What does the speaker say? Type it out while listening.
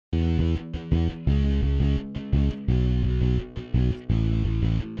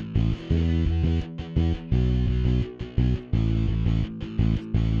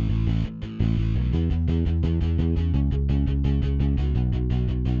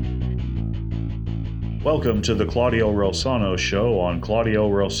Welcome to the Claudio Relsano Show on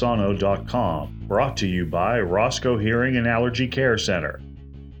ClaudioRelsano.com, brought to you by Roscoe Hearing and Allergy Care Center.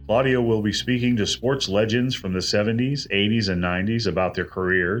 Claudio will be speaking to sports legends from the 70s, 80s, and 90s about their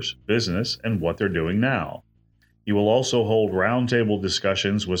careers, business, and what they're doing now. He will also hold roundtable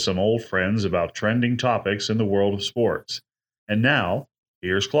discussions with some old friends about trending topics in the world of sports. And now,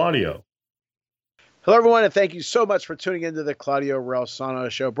 here's Claudio. Hello, everyone, and thank you so much for tuning into the Claudio Relsano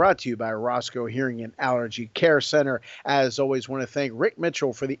Show, brought to you by Roscoe Hearing and Allergy Care Center. As always, want to thank Rick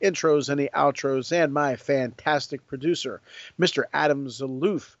Mitchell for the intros and the outros, and my fantastic producer, Mr. Adam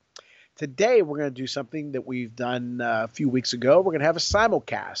Zaloof. Today, we're going to do something that we've done a few weeks ago. We're going to have a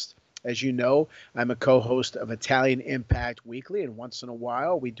simulcast. As you know, I'm a co-host of Italian Impact Weekly, and once in a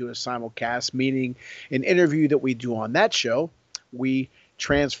while, we do a simulcast, meaning an interview that we do on that show. We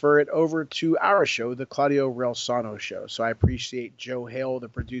transfer it over to our show, the Claudio Relsano Show. So I appreciate Joe Hale, the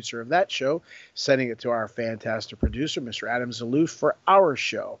producer of that show, sending it to our fantastic producer, Mr. Adam Zaloof, for our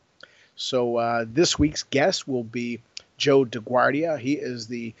show. So this week's guest will be Joe DeGuardia. He is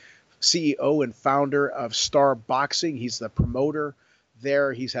the CEO and founder of Star Boxing. He's the promoter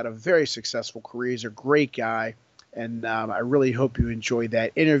there. He's had a very successful career. He's a great guy, and I really hope you enjoy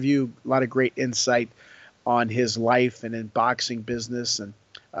that interview. A lot of great insight on his life and in boxing business and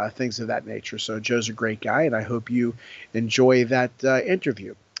things of that nature. So Joe's a great guy, and I hope you enjoy that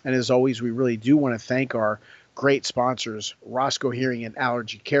interview. And as always, we really do want to thank our great sponsors, Roscoe Hearing and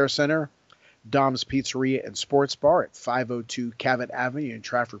Allergy Care Center, Dom's Pizzeria and Sports Bar at 502 Cabot Avenue in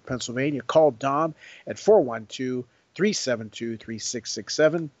Trafford, Pennsylvania. Call Dom at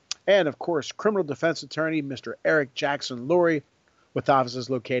 412-372-3667. And, of course, criminal defense attorney, Mr. Eric Jackson Lurie, with offices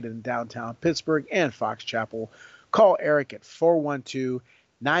located in downtown Pittsburgh and Fox Chapel. Call Eric at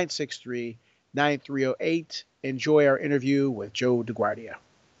 412-963-9308. Enjoy our interview with Joe DeGuardia.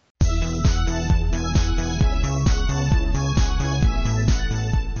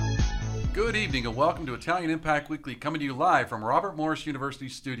 Good evening and welcome to Italian Impact Weekly, coming to you live from Robert Morris University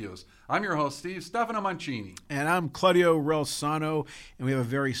Studios. I'm your host, Stefano Mancini. And I'm Claudio Relsano, and we have a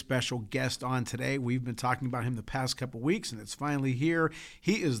very special guest on today. We've been talking about him the past couple weeks, and it's finally here.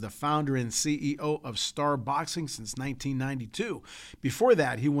 He is the founder and CEO of Star Boxing since 1992. Before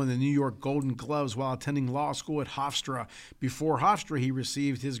that, he won the New York Golden Gloves while attending law school at Hofstra. Before Hofstra, he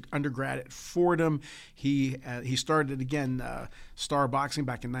received his undergrad at Fordham. He started again Star Boxing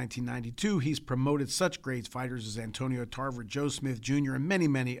back in 1992. He's promoted such great fighters as Antonio Tarver, Joe Smith Jr., and many,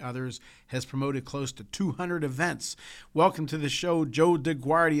 many others. Has promoted close to 200 events. Welcome to the show, Joe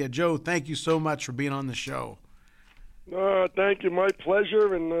DeGuardia. Joe, thank you so much for being on the show. Thank you. My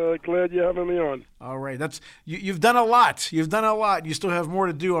pleasure, and glad you're having me on. All right. You've done a lot. You still have more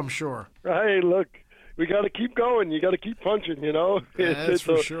to do, I'm sure. Hey, look, we got to keep going. You got to keep punching, you know. That's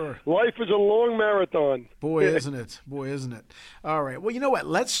for sure. Life is a long marathon. Boy, isn't it? All right. Well, you know what?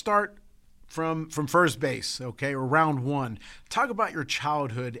 Let's start from first base, okay, or round one. Talk about your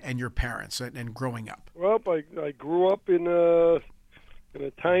childhood and your parents and growing up. Well, I grew up in an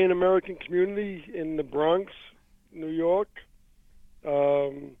Italian-American community in the Bronx, New York.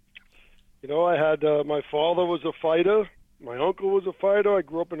 I had my father was a fighter. My uncle was a fighter. I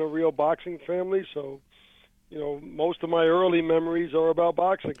grew up in a real boxing family, so, most of my early memories are about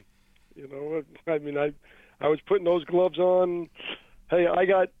boxing. I was putting those gloves on. Hey, I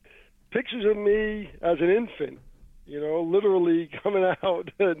got pictures of me as an infant, literally coming out,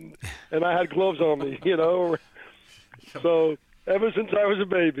 and I had gloves on me, So ever since I was a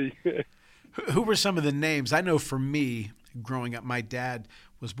baby. Who were some of the names? I know for me, growing up, my dad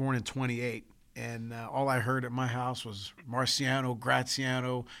was born in 28, and all I heard at my house was Marciano,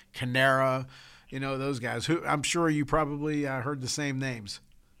 Graziano, Canera, those guys. I'm sure you probably heard the same names.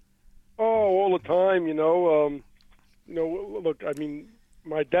 Oh, all the time, look,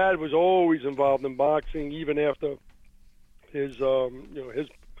 my dad was always involved in boxing, even after his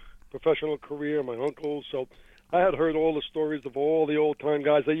professional career. My uncle, so I had heard all the stories of all the old time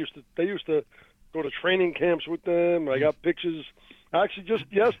guys. They used to go to training camps with them. I got pictures. Actually, just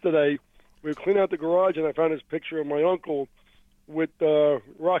yesterday, we were cleaning out the garage, and I found this picture of my uncle with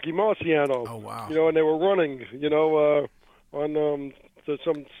Rocky Marciano. Oh wow! And they were running, on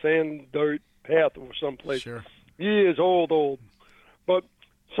some sand dirt path or someplace. Sure. Years old. But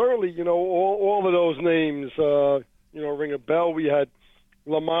certainly, all of those names, ring a bell. We had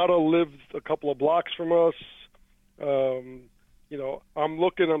LaMotta lived a couple of blocks from us. I'm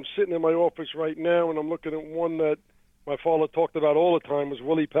sitting in my office right now, and I'm looking at one that my father talked about all the time, was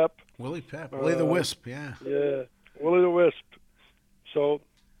Willie Pep. Willie the Wisp, yeah. Yeah, Willie the Wisp. So,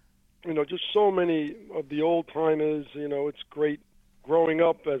 just so many of the old timers, it's great growing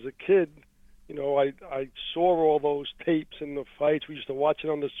up as a kid, I saw all those tapes and the fights. We used to watch it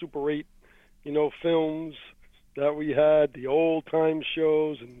on the Super 8, films that we had, the old time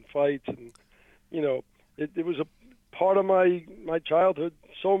shows and fights, and it was a part of my childhood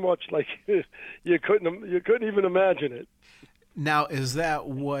so much like you couldn't even imagine it. Now, is that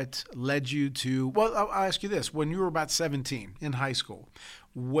what led you to? Well, I'll ask you this: when you were about 17 in high school,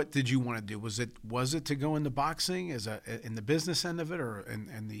 what did you want to do? Was it to go into boxing in the business end of it, or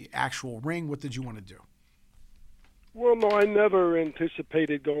in the actual ring? What did you want to do? Well, no, I never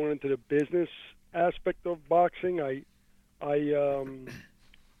anticipated going into the business aspect of boxing. And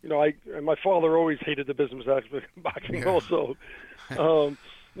my father always hated the business aspect of boxing also.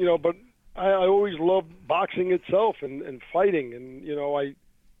 But I always loved boxing itself and fighting. And,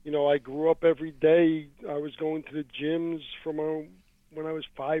 I grew up every day. I was going to the gyms from when I was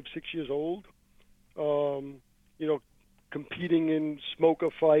 5, 6 years old, competing in smoker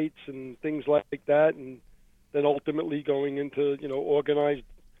fights and things like that. And then ultimately going into, organized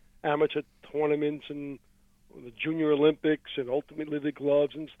amateur tournaments and the Junior Olympics and ultimately the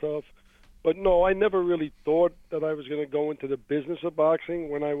gloves and stuff. But no, I never really thought that I was going to go into the business of boxing.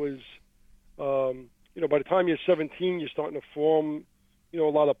 When I was, by the time you're 17, you're starting to form, a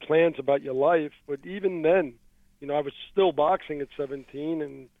lot of plans about your life. But even then, I was still boxing at 17,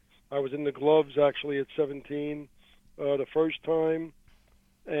 and I was in the gloves actually at 17 the first time.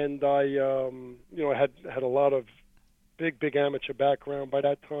 And I, had a lot of big amateur background by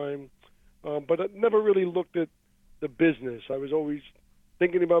that time. But I never really looked at the business. I was always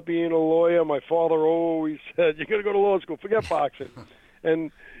thinking about being a lawyer. My father always said, "You're going to go to law school. Forget boxing."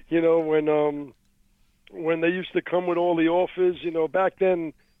 And when they used to come with all the offers, back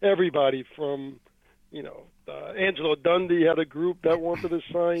then everybody from, Angelo Dundee had a group that wanted to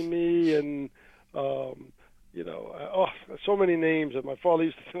sign me, and so many names that my father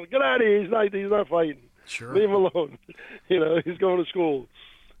used to say, "Get out of here! He's not fighting. Sure. Leave him alone. He's going to school."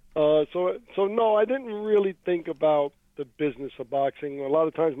 So no, I didn't really think about the business of boxing. A lot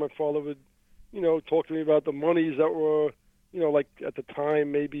of times my father would, talk to me about the monies that were, like at the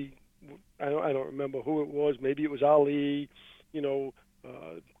time, maybe, I don't remember who it was. Maybe it was Ali,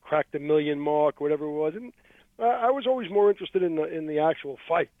 cracked the $1 million mark, whatever it was. And I was always more interested in the actual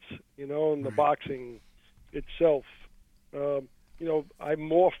fights, in the boxing itself. I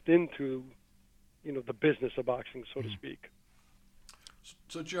morphed into, the business of boxing, so to speak.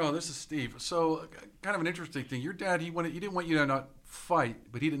 So, Joe, this is Steve. So, kind of an interesting thing. Your dad, he didn't want you to not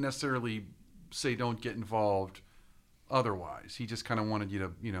fight, but he didn't necessarily say don't get involved otherwise. He just kind of wanted you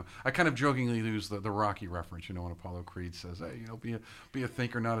to, I kind of jokingly use the Rocky reference, when Apollo Creed says, "Hey, be a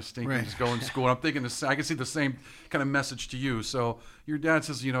thinker, not a stinker, right. Just go in school." And I'm thinking I can see the same kind of message to you. So, your dad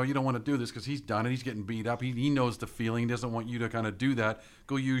says, you don't want to do this because he's done it. He's getting beat up. He knows the feeling. He doesn't want you to kind of do that.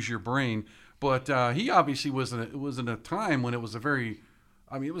 Go use your brain. But he obviously was in a time when it was a very,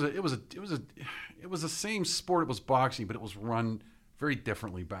 it was the same sport. It was boxing, but it was run very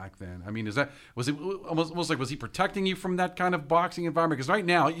differently back then. Was it almost like, was he protecting you from that kind of boxing environment? Because right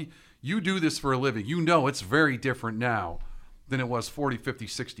now you do this for a living. It's very different now than it was 40, 50,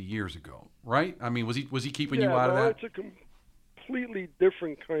 60 years ago, right? Was he keeping you out of that? It's a completely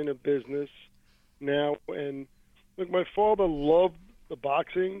different kind of business now. And look, my father loved the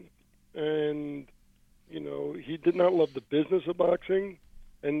boxing, and he did not love the business of boxing.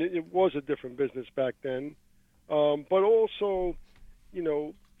 And it was a different business back then. But also,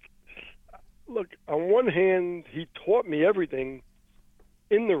 look, on one hand, he taught me everything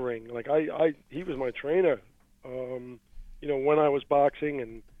in the ring. Like he was my trainer, when I was boxing.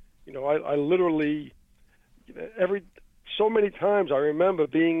 And, I literally, so many times I remember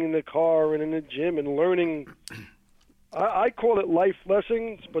being in the car and in the gym and learning, I call it life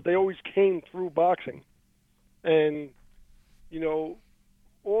lessons, but they always came through boxing. And,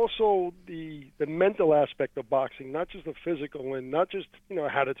 also the mental aspect of boxing, not just the physical, and not just,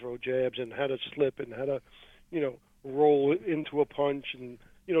 how to throw jabs and how to slip and how to, roll into a punch, and,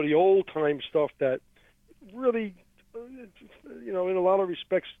 the old time stuff that really, in a lot of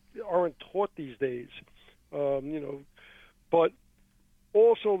respects aren't taught these days, but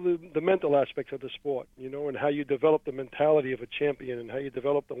also the mental aspects of the sport, and how you develop the mentality of a champion and how you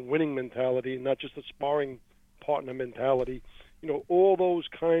develop the winning mentality and not just the sparring partner mentality. All those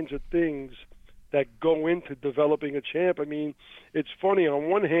kinds of things that go into developing a champ. It's funny. On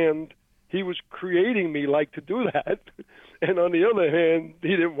one hand, he was creating me like to do that, and on the other hand, he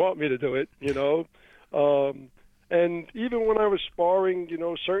didn't want me to do it, And even when I was sparring,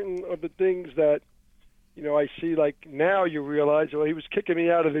 certain of the things that, I see, like now you realize, well, he was kicking me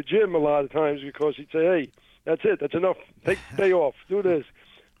out of the gym a lot of times because he'd say, "Hey, that's it. That's enough. Take the day off. Do this."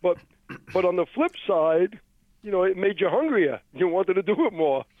 But But on the flip side, it made you hungrier. You wanted to do it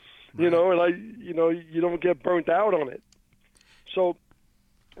more, and you don't get burnt out on it. So,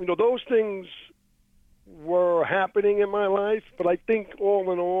 those things were happening in my life. But I think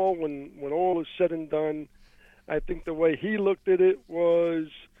all in all, when all is said and done, I think the way he looked at it was,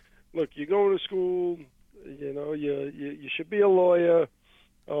 look, you're going to school, you should be a lawyer,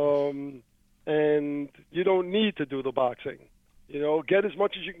 and you don't need to do the boxing. Get as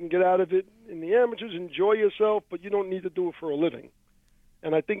much as you can get out of it in the amateurs, enjoy yourself, but you don't need to do it for a living.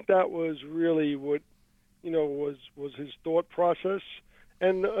 And I think that was really what, was his thought process.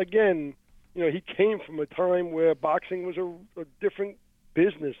 And again, he came from a time where boxing was a different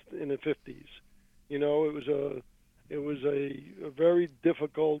business in the 50s. It was a very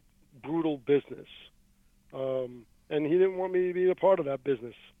difficult, brutal business. And he didn't want me to be a part of that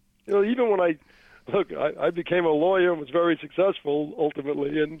business. Even when I became a lawyer and was very successful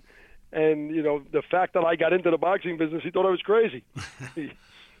ultimately, and the fact that I got into the boxing business, he thought I was crazy.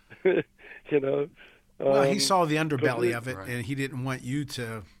 Well, he saw the underbelly of it, right. And he didn't want you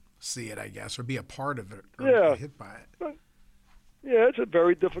to see it, I guess, or be a part of it, or get hit by it. But, it's a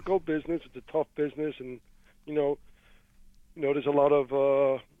very difficult business. It's a tough business, and there's a lot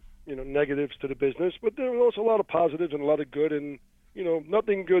of negatives to the business, but there are also a lot of positives and a lot of good, and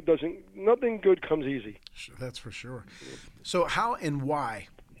nothing good comes easy. That's for sure. So how and why,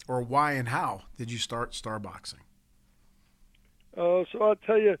 or why and how, did you start Star Boxing? So I'll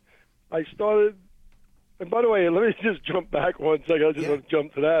tell you, I started, and by the way, let me just jump back one second. I just want to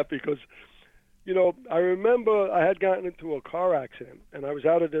jump to that because, I remember I had gotten into a car accident, and I was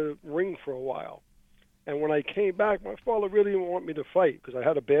out of the ring for a while. And when I came back, my father really didn't want me to fight because I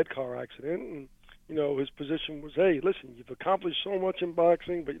had a bad car accident, and his position was, hey, listen, you've accomplished so much in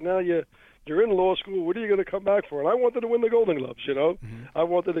boxing, but now you're in law school. What are you going to come back for? And I wanted to win the Golden Gloves, Mm-hmm. I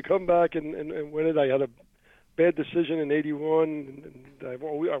wanted to come back and win it. I had a bad decision in '81, and I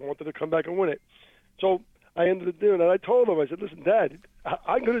wanted to come back and win it. So I ended up doing it. I told him, I said, listen, Dad,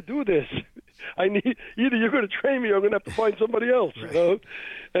 I'm going to do this. I need either you're going to train me or I'm going to have to find somebody else, right.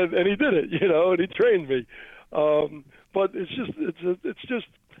 And he did it, and he trained me. But it's just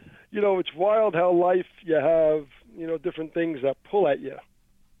it's wild how life you have, different things that pull at you.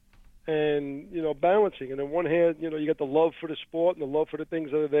 And, balancing. And on one hand, you get the love for the sport and the love for the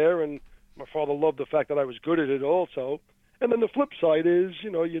things that are there. And my father loved the fact that I was good at it also. And then the flip side is,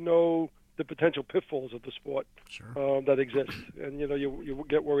 the potential pitfalls of the sport that exist. And, you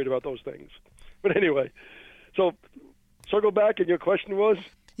get worried about those things. But anyway, so circle back, and your question was?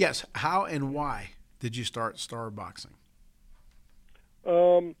 Yes. How and why did you start Star Boxing?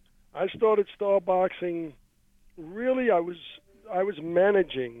 I started Star Boxing. Really, I was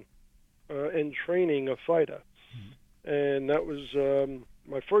managing and training a fighter, and that was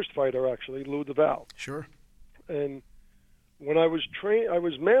my first fighter, actually, Lou DeVal. Sure. And when I was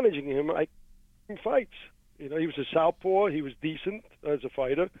managing him, I gave him fights. He was a southpaw. He was decent as a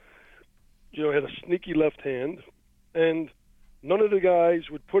fighter. Had a sneaky left hand, and none of the guys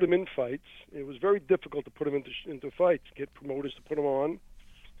would put him in fights. It was very difficult to put him into fights, get promoters to put him on.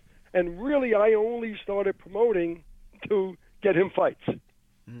 And really, I only started promoting to get him fights.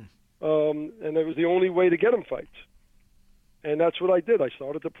 And it was the only way to get him fights. And that's what I did. I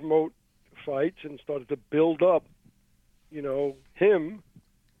started to promote fights and started to build up, him.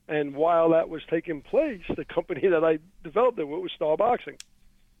 And while that was taking place, the company that I developed it with was Star Boxing.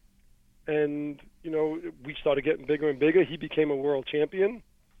 And, we started getting bigger and bigger. He became a world champion.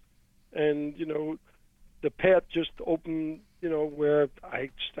 And, the path just opened, where I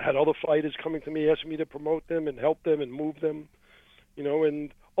had other fighters coming to me, asking me to promote them and help them and move them,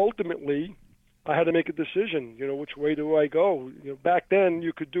 and ultimately I had to make a decision, which way do I go? Back then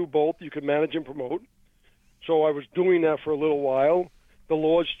you could do both. You could manage and promote. So I was doing that for a little while. The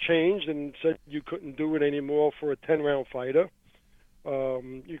laws changed and said you couldn't do it anymore for a 10-round fighter.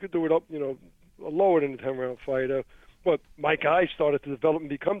 You could do it up, lower than a 10-round fighter. But my guys started to develop and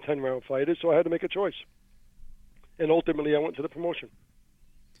become 10-round fighters, so I had to make a choice. And ultimately, I went to the promotion.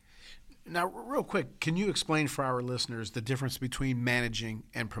 Now, real quick, can you explain for our listeners the difference between managing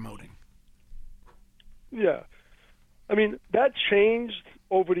and promoting? Yeah. I mean, that changed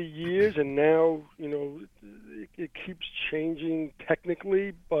over the years, and now, it keeps changing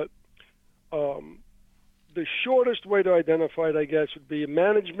technically. But the shortest way to identify it, I guess, would be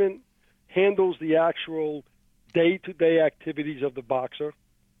management handles the actual day-to-day activities of the boxer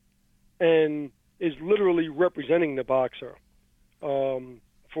and is literally representing the boxer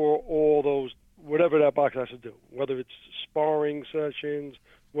for all those, whatever that boxer has to do, whether it's sparring sessions,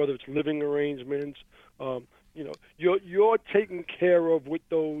 whether it's living arrangements. You're taken care of with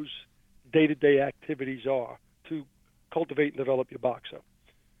those day-to-day activities are to cultivate and develop your boxer.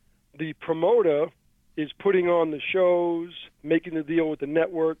 The promoter is putting on the shows, making the deal with the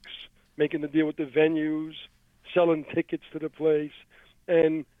networks, making the deal with the venues, selling tickets to the place,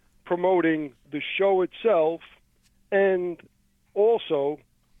 and promoting the show itself. And also,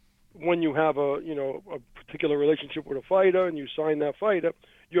 when you have a particular relationship with a fighter and you sign that fighter,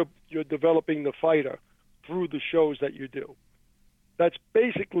 you're developing the fighter through the shows that you do. That's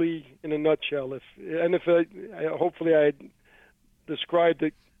basically in a nutshell. Hopefully I described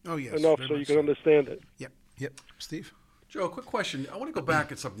it enough so you can understand it. Yep. Steve? Joe, quick question. I want to go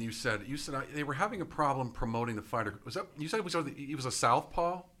back at something you said. You said they were having a problem promoting the fighter. You said he was a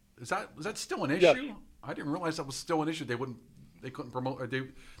southpaw? Was that still an issue? Yes. I didn't realize that was still an issue. They couldn't promote. Or they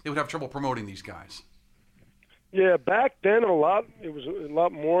would have trouble promoting these guys. Yeah, back then it was a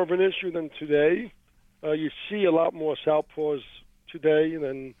lot more of an issue than today. You see a lot more southpaws today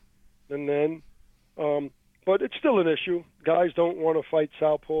than then. But it's still an issue. Guys don't want to fight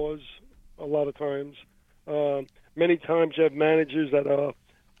southpaws a lot of times. Many times you have managers that are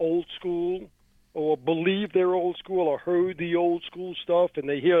old school or believe they're old school or heard the old school stuff, and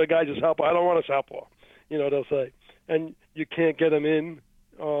they hear a guy's a southpaw. I don't want a southpaw, they'll say. And you can't get them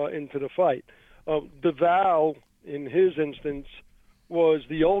into the fight. DeVal, in his instance, was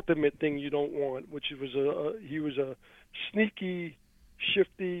the ultimate thing you don't want, which was he was a sneaky,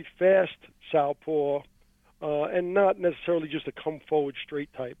 shifty, fast southpaw, and not necessarily just a come forward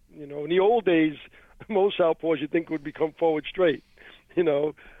straight type. In the old days, most southpaws you think would become forward straight.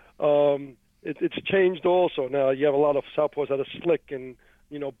 It's changed also. Now you have a lot of southpaws that are slick and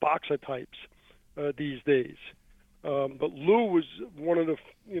boxer types these days. But Lou was one of the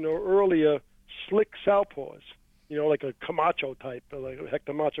earlier slick southpaws. Like a Camacho type, like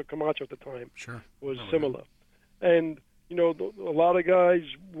Hector Camacho at the time. Sure. Was similar. And a lot of guys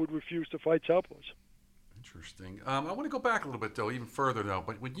would refuse to fight southpaws. Interesting. I want to go back a little bit, though, even further, though.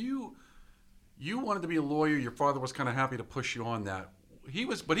 But when you wanted to be a lawyer, your father was kind of happy to push you on that. He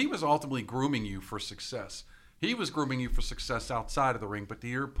was ultimately grooming you for success. He was grooming you for success outside of the ring. But to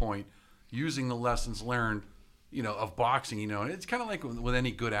your point, using the lessons learned, of boxing, it's kind of like with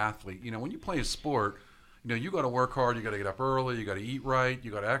any good athlete. When you play a sport, you got to work hard. You got to get up early. You got to eat right.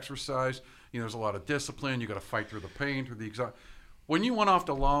 You got to exercise. There's a lot of discipline. You got to fight through the pain, through the exhaustion. When you went off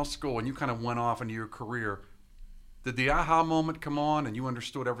to law school and you kind of went off into your career, did the aha moment come on and you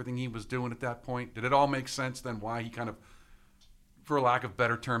understood everything he was doing at that point? Did it all make sense then why he kind of, for lack of a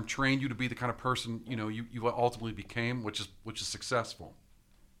better term, trained you to be the kind of person you ultimately became, which is successful?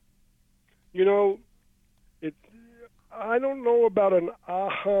 I don't know about an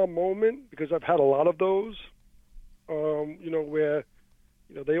aha moment because I've had a lot of those, where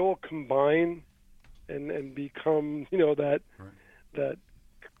they all combine and become that. Right. That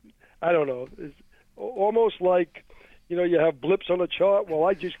I don't know. It's almost like you have blips on the chart. Well,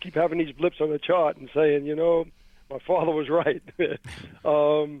 I just keep having these blips on the chart and saying, my father was right.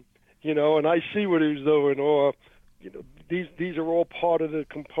 And I see what he was doing, or these are all part of the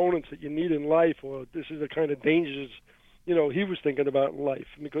components that you need in life, or this is the kind of dangers he was thinking about in life.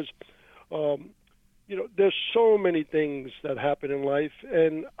 Because there's so many things that happen in life,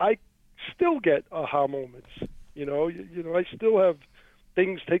 and I still get aha moments. I still have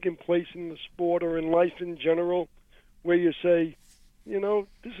things taking place in the sport or in life in general where you say,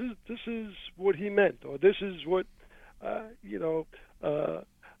 this is what he meant, or this is what I've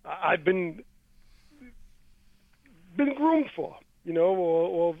been groomed for,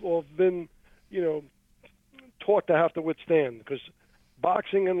 or been taught to have to withstand. Because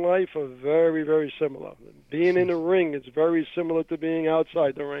boxing and life are very, very similar. Being in the ring is very similar to being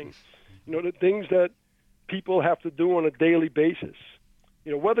outside the ring. The things that people have to do on a daily basis.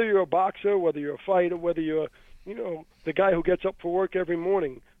 Whether you're a boxer, whether you're a fighter, whether you're, the guy who gets up for work every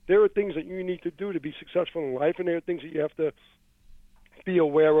morning, there are things that you need to do to be successful in life, and there are things that you have to be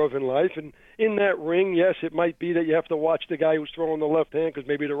aware of in life. And in that ring, yes, it might be that you have to watch the guy who's throwing the left hand because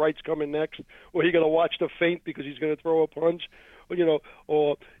maybe the right's coming next, or you got to watch the feint because he's going to throw a punch,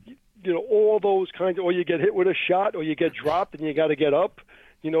 or all those kinds of, or you get hit with a shot, or you get dropped and you got to get up,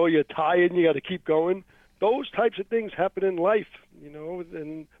 you're tired and you got to keep going. Those types of things happen in life,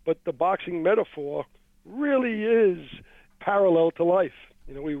 but the boxing metaphor really is parallel to life.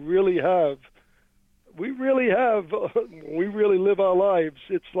 We really live our lives.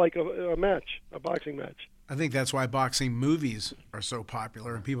 It's like a match, a boxing match. I think that's why boxing movies are so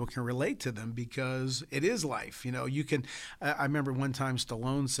popular and people can relate to them because it is life. You can. I remember one time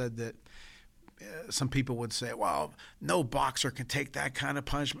Stallone said that some people would say, well, no boxer can take that kind of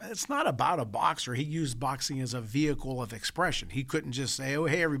punishment. It's not about a boxer. He used boxing as a vehicle of expression. He couldn't just say, oh,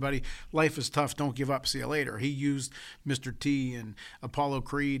 hey, everybody, life is tough. Don't give up. See you later. He used Mr. T and Apollo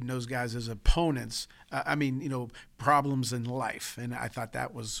Creed and those guys as opponents. Problems in life. And I thought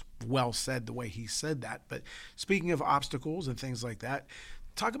that was well said the way he said that. But speaking of obstacles and things like that,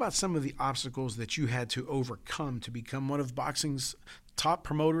 talk about some of the obstacles that you had to overcome to become one of boxing's top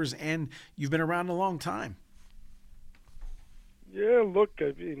promoters, and you've been around a long time. Yeah, look,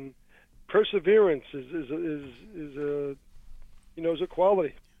 I mean, perseverance is a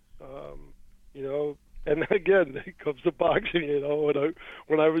quality. And again, it comes to boxing.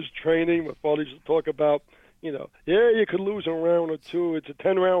 When I was training, my father used to talk about, you could lose a round or two. It's a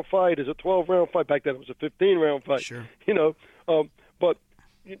 10-round fight. It's a 12-round fight. Back then, it was a 15-round fight. Sure. But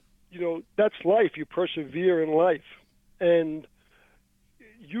that's life. You persevere in life, and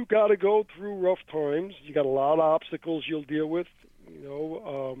you got to go through rough times. You got a lot of obstacles you'll deal with. We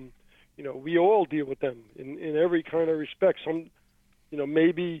all deal with them in every kind of respect. Some,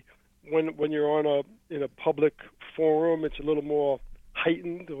 maybe when you're in a public forum, it's a little more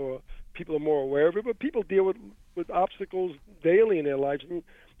heightened, or people are more aware of it. But people deal with obstacles daily in their lives. And,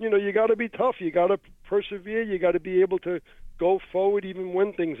 you got to be tough. You got to persevere. You got to be able to go forward even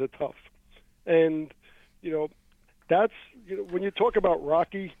when things are tough. And that's when you talk about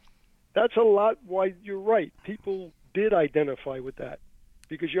Rocky, that's a lot why you're right. People did identify with that,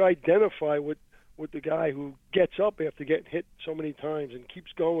 because you identify with the guy who gets up after getting hit so many times and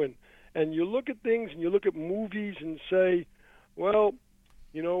keeps going. And you look at things and you look at movies and say, well,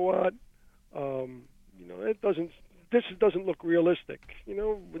 you know what? This doesn't look realistic.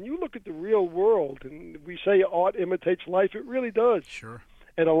 When you look at the real world, and we say art imitates life, it really does. Sure.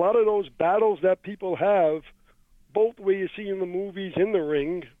 And a lot of those battles that people have, both where you see in the movies in the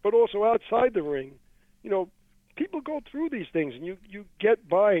ring, but also outside the ring, people go through these things, and you get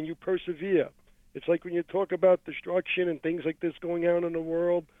by and you persevere. It's like when you talk about destruction and things like this going on in the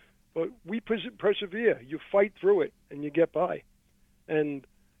world, but we persevere. You fight through it, and you get by. And,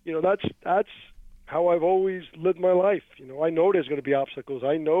 that's how I've always lived my life. I know there's going to be obstacles.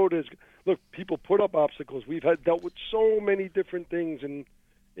 I know look, people put up obstacles. We've dealt with so many different things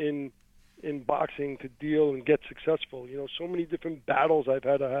in boxing to deal and get successful. So many different battles I've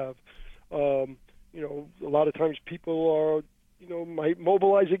had to have. A lot of times people are, might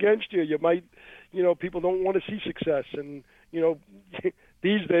mobilize against you. You might, people don't want to see success. And,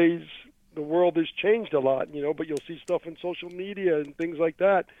 these days the world has changed a lot, but you'll see stuff in social media and things like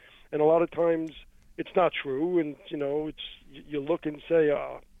that. And a lot of times it's not true. And, you look and say,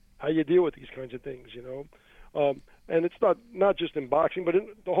 how you deal with these kinds of things, and it's not just in boxing, but in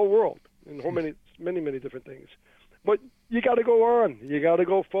the whole world, in many different things. But you got to go on. You got to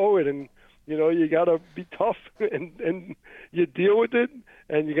go forward, and you got to be tough, and you deal with it,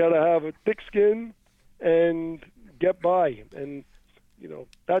 and you got to have a thick skin and get by. And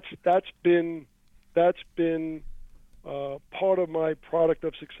that's been part of my product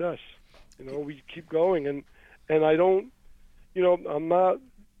of success. We keep going, and I don't,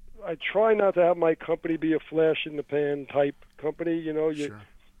 I try not to have my company be a flash in the pan type company.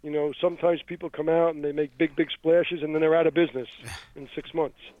 Sure. Sometimes people come out and they make big splashes, and then they're out of business in 6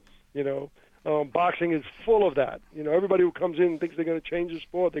 months. Boxing is full of that. Everybody who comes in thinks they're going to change the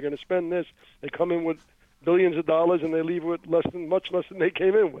sport. They're going to spend this. They come in with billions of dollars, and they leave with much less than they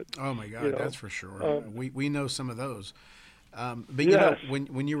came in with. Oh my God, that's for sure. We know some of those. But yes.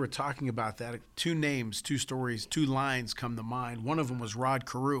 When you were talking about that, two names, two stories, two lines come to mind. One of them was Rod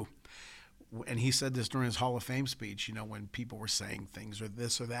Carew, and he said this during his Hall of Fame speech. When people were saying things or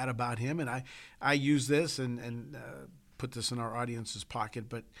this or that about him, and I use this and put this in our audience's pocket.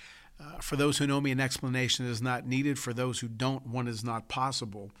 But for those who know me, an explanation is not needed. For those who don't, one is not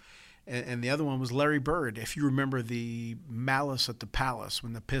possible. And the other one was Larry Bird. If you remember the malice at the Palace,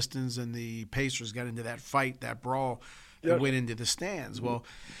 when the Pistons and the Pacers got into that fight, that brawl, yes, and went into the stands. Well,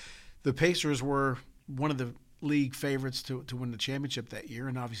 the Pacers were one of the league favorites to win the championship that year,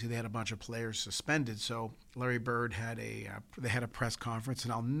 and obviously they had a bunch of players suspended. So Larry Bird had they had a press conference,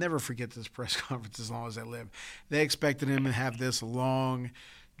 and I'll never forget this press conference as long as I live. They expected him to have this long,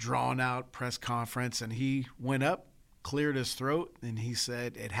 drawn-out press conference, and he went up, cleared his throat, and he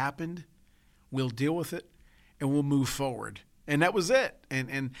said, "It happened. We'll deal with it, and we'll move forward." And that was it.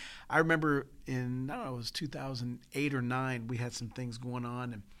 And I remember in, I don't know, it was 2008 or 9, we had some things going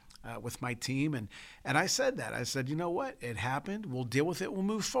on and with my team. And I said that. I said, you know what? It happened. We'll deal with it. We'll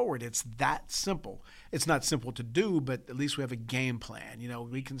move forward. It's that simple. It's not simple to do, but at least we have a game plan.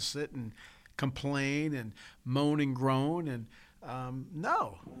 We can sit and complain and moan and groan, and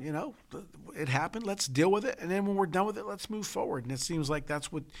No, it happened. Let's deal with it, and then when we're done with it, let's move forward. And it seems like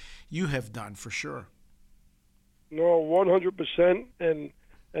that's what you have done for sure. No, 100%, and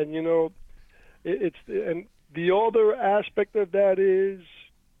it's and the other aspect of that is,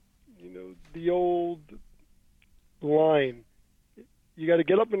 the old line. You got to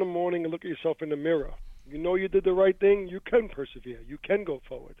get up in the morning and look at yourself in the mirror. You did the right thing. You can persevere. You can go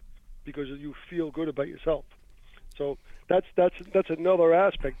forward because you feel good about yourself. So that's another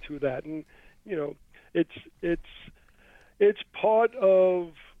aspect to that, and it's part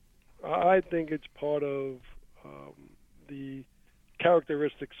of. I think it's part of the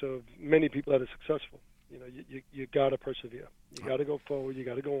characteristics of many people that are successful. You got to persevere. You got to go forward. You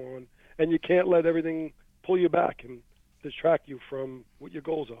got to go on, and you can't let everything pull you back and distract you from what your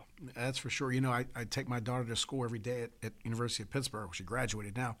goals are. That's for sure. I take my daughter to school every day at University of Pittsburgh. She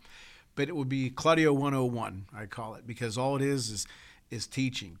graduated now, but it would be Claudio 101. I call it, because all it is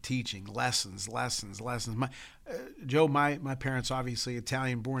teaching, lessons. Joe, my parents obviously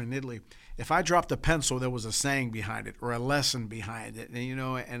Italian, born in Italy. If I dropped a pencil, there was a saying behind it or a lesson behind it,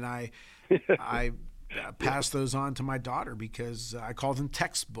 and I pass those on to my daughter because I call them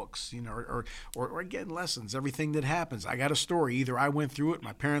textbooks, or again, lessons. Everything that happens, I got a story. Either I went through it,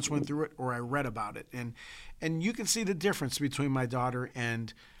 my parents went through it, or I read about it, and you can see the difference between my daughter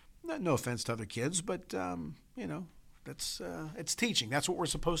and, no offense to other kids, but that's it's teaching. That's what we're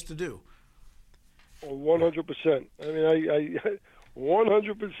supposed to do. 100%. I mean, I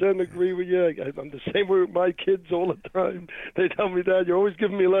 100% agree with you. I'm the same way with my kids all the time. They tell me, Dad, you're always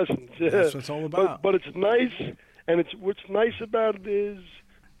giving me lessons. Yeah. That's what it's all about. But it's nice, and what's nice about it is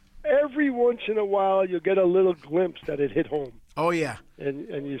every once in a while you get a little glimpse that it hit home. Oh, yeah.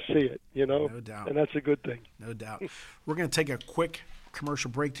 And you see it, No doubt. And that's a good thing. No doubt. We're going to take a quick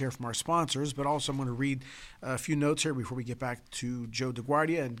commercial break here from our sponsors, but also I'm going to read a few notes here before we get back to Joe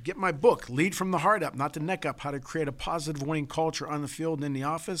DeGuardia and get my book, Lead from the Heart Up, Not the Neck Up, How to Create a Positive Winning Culture on the Field and in the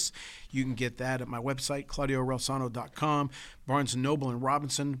Office. You can get that at my website, ClaudioRelsano.com, Barnes & Noble and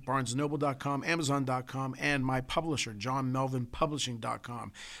Robinson, BarnesandNoble.com, Amazon.com, and my publisher,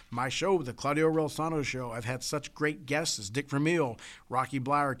 JohnMelvinPublishing.com. My show, The Claudio Relsano Show, I've had such great guests as Dick Vermeil, Rocky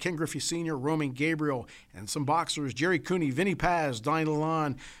Blyer, Ken Griffey Sr., Roman Gabriel, and some boxers, Jerry Cooney, Vinny Paz, Donnie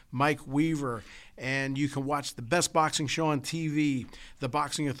Lalonde, Mike Weaver. And you can watch the best boxing show on TV, The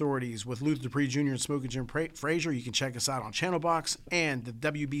Boxing Authorities, with Luther Dupree Jr. and Smokey Jim Frazier. You can check us out on Channel Box and the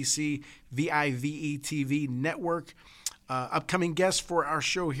WBC VIVE TV network. Upcoming guests for our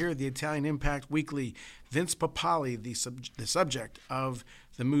show here, the Italian Impact Weekly, Vince Papali, the subject of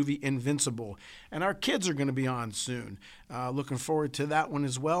the movie Invincible. And our kids are going to be on soon. Looking forward to that one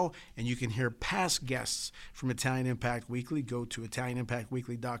as well. And you can hear past guests from Italian Impact Weekly. Go to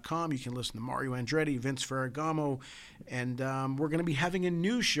ItalianImpactWeekly.com. You can listen to Mario Andretti, Vince Ferragamo. And we're going to be having a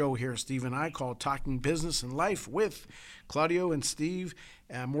new show here, Steve and I, called Talking Business and Life with Claudio and Steve.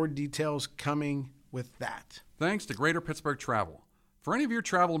 More details coming with that. Thanks to Greater Pittsburgh Travel. For any of your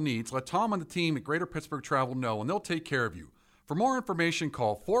travel needs, let Tom and the team at Greater Pittsburgh Travel know, and they'll take care of you. For more information,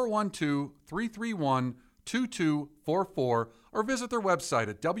 call 412-331-2244 or visit their website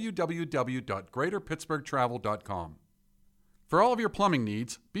at www.greaterpittsburghtravel.com. For all of your plumbing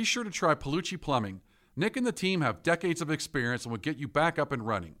needs, be sure to try Palucci Plumbing. Nick and the team have decades of experience and will get you back up and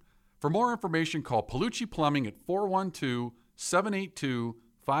running. For more information, call Palucci Plumbing at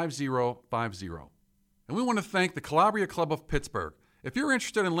 412-782-5050. And we want to thank the Calabria Club of Pittsburgh. If you're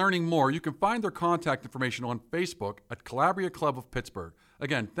interested in learning more, you can find their contact information on Facebook at Calabria Club of Pittsburgh.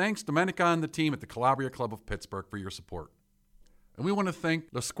 Again, thanks Domenica and the team at the Calabria Club of Pittsburgh for your support. And we want to thank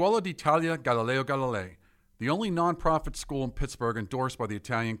La Scuola d'Italia Galileo Galilei, the only nonprofit school in Pittsburgh endorsed by the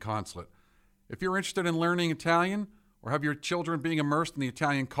Italian Consulate. If you're interested in learning Italian or have your children being immersed in the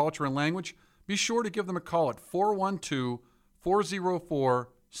Italian culture and language, be sure to give them a call at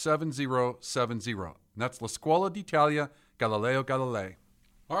 412-404-7070. And that's La Scuola d'Italia Galileo Galilei.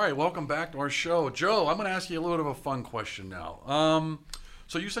 All right, welcome back to our show. Joe, I'm going to ask you a little bit of a fun question now.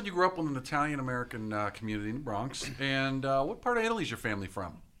 So you said you grew up in an Italian-American community in the Bronx. And what part of Italy is your family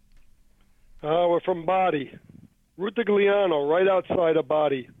from? We're from Bari. Rutigliano, right outside of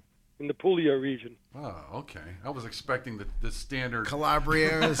Bari, in the Puglia region. Oh, okay. I was expecting the standard...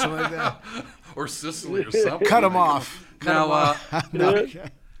 Calabria or something like that. Or Sicily or something. Cut them off.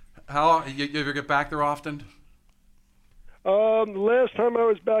 How you ever get back there often? The last time I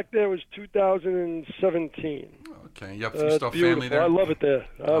was back there was 2017. Okay, you still have family there? I love it there.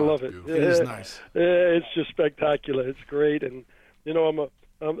 I love it. It is nice. It's just spectacular. It's great, and I'm a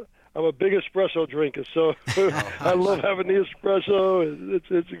big espresso drinker, so I love having the espresso.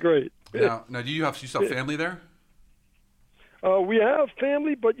 It's great. Now, do you still have family there? We have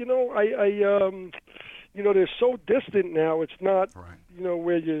family, but they're so distant now. It's not, Right.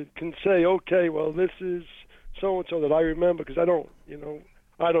 where you can say, okay, well, this is so and so that I remember, because I don't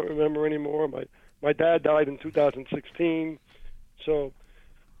remember anymore. My dad died in 2016, so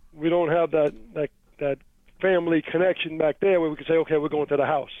we don't have that family connection back there where we can say, okay, we're going to the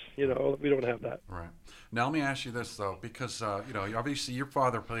house. We don't have that. Right. Now let me ask you this though, because obviously your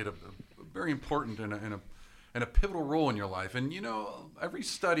father played a very important and a pivotal role in your life, and every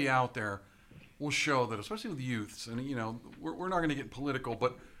study out there will show that, especially with youths, and we're not going to get political,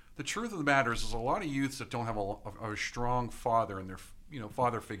 but the truth of the matter is a lot of youths that don't have a strong father in their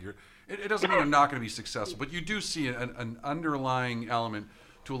father figure. It doesn't mean they're not going to be successful, but you do see an underlying element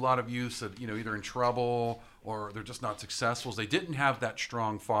to a lot of youths that either in trouble or they're just not successful. They didn't have that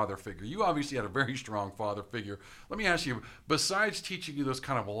strong father figure. You obviously had a very strong father figure. Let me ask you, besides teaching you those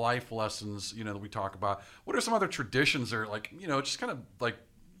kind of life lessons that we talk about, what are some other traditions that are like just kind of like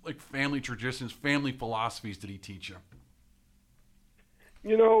family traditions, family philosophies did he teach you?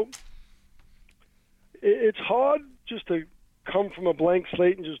 It's hard just to come from a blank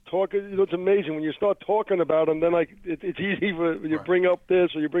slate and just talk. It's amazing when you start talking about them. Then it's easy when you bring up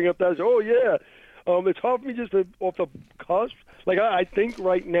this or you bring up that. Oh yeah, it's hard for me just to off the cusp. Like I think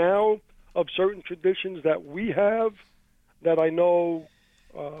right now of certain traditions that we have that I know,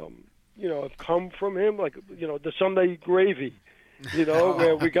 have come from him. Like the Sunday gravy,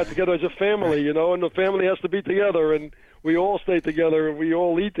 where we got together as a family, and the family has to be together, and we all stay together, and we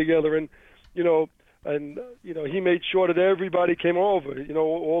all eat together, and he made sure that everybody came over,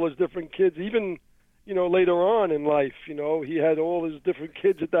 all his different kids, even, later on in life, he had all his different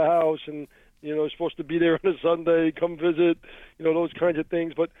kids at the house, and, supposed to be there on a Sunday, come visit, those kinds of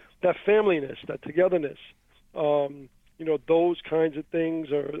things. But that familyness, that togetherness, those kinds of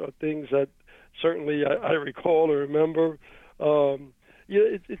things are things that certainly I recall or remember.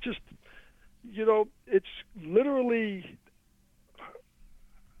 It's just, it's literally,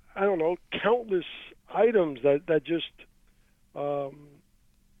 I don't know, countless items that just,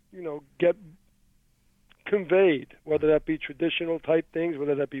 get conveyed, whether that be traditional type things,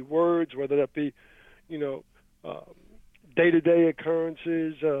 whether that be words, whether that be, day-to-day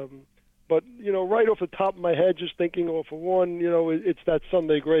occurrences. But, right off the top of my head, just thinking of one, it's that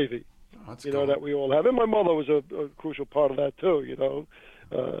Sunday gravy, cool. That we all have. And my mother was a crucial part of that too,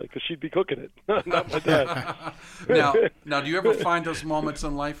 because she'd be cooking it, not my dad. Now, do you ever find those moments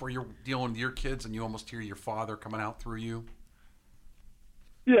in life where you're dealing with your kids and you almost hear your father coming out through you?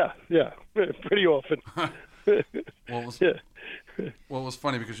 Yeah, pretty often. Well, it was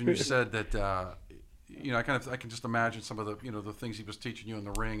funny because when you said that, I can just imagine some of the, the things he was teaching you in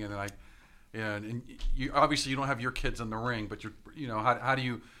the ring, and you obviously you don't have your kids in the ring, but how do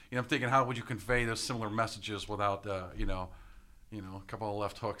you, I'm thinking, how would you convey those similar messages without, a couple of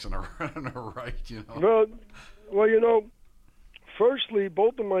left hooks and a right, Well, firstly,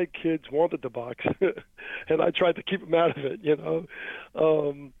 both of my kids wanted to box, and I tried to keep them out of it,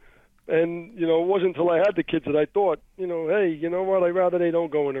 and, it wasn't until I had the kids that I thought, hey, you know what, I'd rather they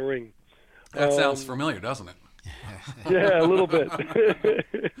don't go in the ring. That sounds familiar, doesn't it? Yeah, a little bit.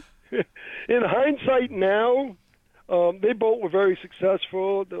 In hindsight now, they both were very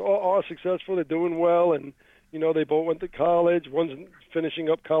successful, are successful, they're doing well, and, they both went to college. One's finishing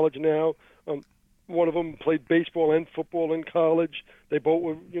up college now. One of them played baseball and football in college. They both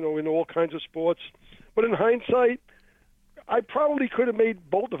were, in all kinds of sports. But in hindsight, I probably could have made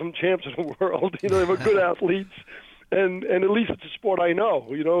both of them champs of the world. They were good athletes, and at least it's a sport I know.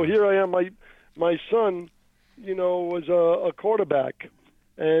 Here I am, my son, was a quarterback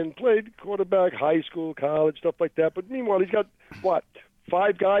and played quarterback, high school, college, stuff like that. But meanwhile, he's got,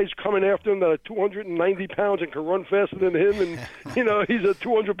 5 guys coming after him that are 290 pounds and can run faster than him, and he's a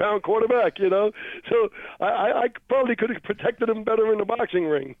 200-pound quarterback. So I probably could have protected him better in the boxing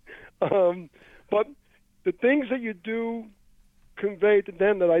ring. But the things that you do convey to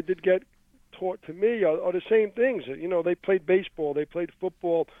them that I did get taught to me are the same things. They played baseball, they played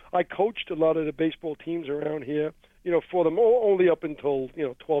football. I coached a lot of the baseball teams around here. For them only up until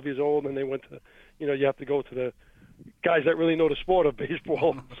 12 years old, and they went to you have to go to the guys that really know the sport of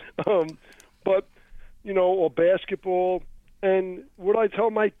baseball, but or basketball. And what I tell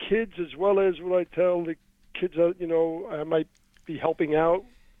my kids, as well as what I tell the kids that I might be helping out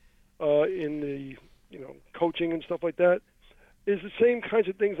in the coaching and stuff like that, is the same kinds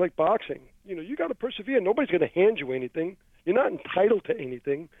of things like boxing. You got to persevere. Nobody's going to hand you anything. You're not entitled to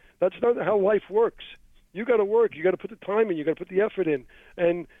anything. That's not how life works. You got to work. You got to put the time in. You got to put the effort in.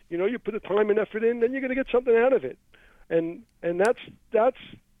 And you put the time and effort in, then you're going to get something out of it. And that's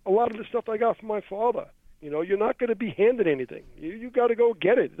a lot of the stuff I got from my father. You're not going to be handed anything. You got to go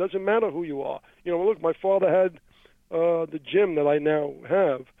get it. It doesn't matter who you are. Look, my father had the gym that I now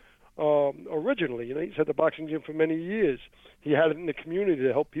have originally. He's had the boxing gym for many years. He had it in the community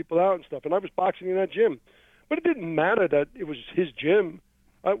to help people out and stuff. And I was boxing in that gym. But it didn't matter that it was his gym.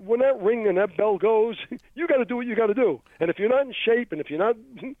 When that ring and that bell goes, you got to do what you got to do. And if you're not in shape and if you're not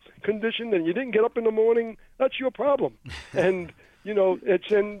conditioned and you didn't get up in the morning, that's your problem. And,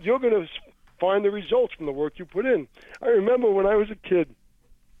 and you're going to find the results from the work you put in. I remember when I was a kid,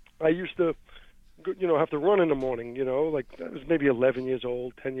 I used to, have to run in the morning, like I was maybe 11 years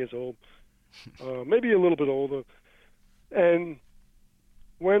old, 10 years old, maybe a little bit older. And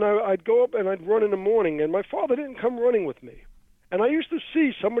when I'd go up and I'd run in the morning, and my father didn't come running with me. And I used to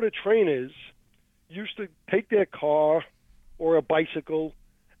see some of the trainers used to take their car or a bicycle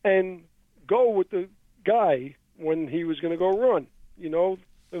and go with the guy when he was going to go run,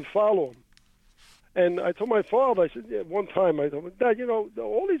 and follow him. And I told my father, I said, one time, I told him, Dad,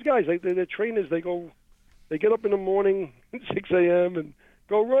 all these guys, they're trainers, they get up in the morning at 6 a.m. and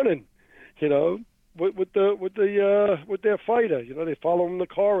go running, with their fighter, they follow him in the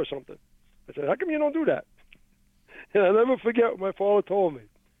car or something. I said, how come you don't do that? And I'll never forget what my father told me.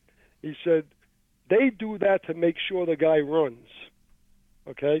 He said, they do that to make sure the guy runs,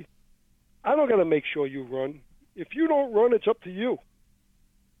 okay? I don't got to make sure you run. If you don't run, it's up to you.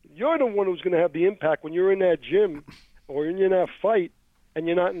 You're the one who's going to have the impact when you're in that gym or in that fight and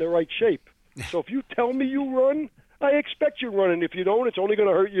you're not in the right shape. So if you tell me you run, I expect you running. If you don't, it's only going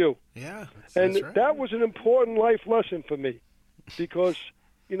to hurt you. Yeah, that's right. That was an important life lesson for me because,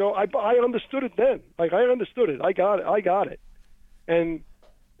 I understood it then. Like, I understood it. I got it. And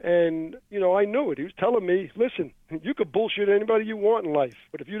I knew it. He was telling me, listen, you could bullshit anybody you want in life,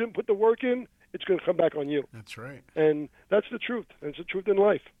 but if you didn't put the work in, it's going to come back on you. That's right. And that's the truth. It's the truth in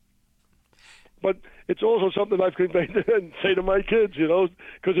life. But it's also something I've conveyed and say to my kids,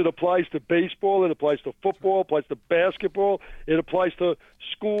 because it applies to baseball, it applies to football, it applies to basketball, it applies to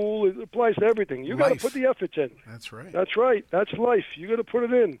school, it applies to everything. You got to put the efforts in. That's right. That's right. That's life. You got to put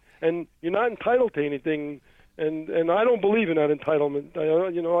it in, and you're not entitled to anything. And I don't believe in that entitlement.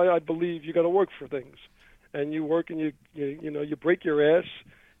 I believe you got to work for things, and you work and you break your ass,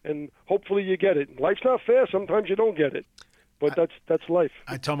 and hopefully you get it. Life's not fair. Sometimes you don't get it. But that's life.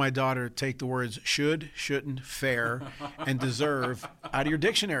 I tell my daughter, take the words should, shouldn't, fair, and deserve out of your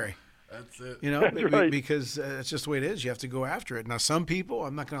dictionary. That's it. That's right. Because it's just the way it is. You have to go after it. Now, some people,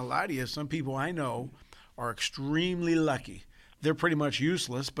 I'm not going to lie to you, some people I know are extremely lucky. They're pretty much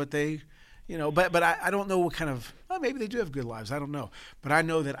useless, but they, but I don't know what kind of, well, maybe they do have good lives. I don't know. But I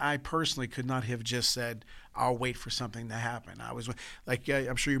know that I personally could not have just said, I'll wait for something to happen. I was like,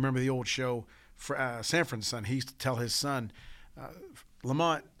 I'm sure you remember the old show, Sanford's Son. He used to tell his son,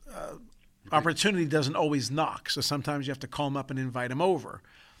 Lamont, opportunity doesn't always knock, so sometimes you have to call him up and invite him over.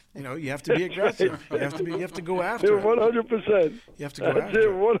 You have to be aggressive. You have to go after it. 100%. You have to go after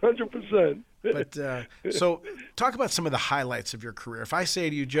it. 100%. But so, talk about some of the highlights of your career. If I say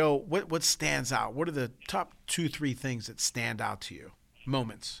to you, Joe, what stands out? What are the top 2-3 things that stand out to you?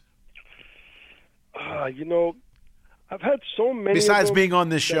 Moments. I've had so many. Besides being on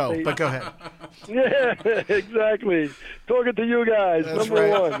this show, but go ahead. Yeah, exactly. Talking to you guys, That's number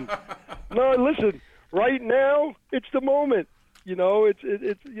right. one. No, listen. Right now, it's the moment. I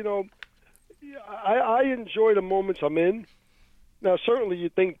enjoy the moments I'm in. Now, certainly, you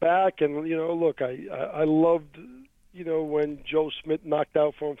think back and look, I loved when Joe Smith knocked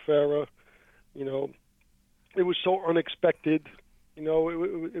out Von Farah. It was so unexpected. It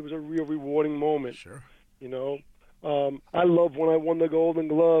was a real rewarding moment. Sure. I love when I won the Golden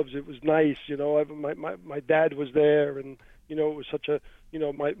Gloves. It was nice, my dad was there, and it was such a,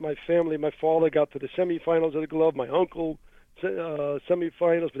 my family, my father got to the semifinals of the glove, my uncle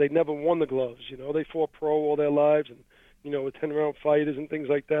semifinals, but they never won the gloves. They fought pro all their lives, and with 10-round fighters and things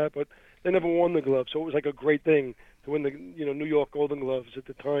like that, but they never won the glove. So it was like a great thing to win the New York Golden Gloves at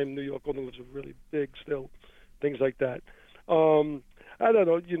the time. New York Golden Gloves were really big still, things like that. I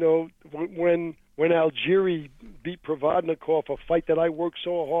don't know, when Algieri beat Provodnikov, a fight that I worked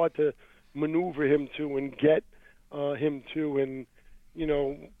so hard to maneuver him to and get him to, and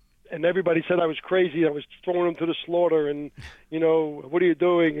and everybody said I was crazy. I was throwing him to the slaughter, and what are you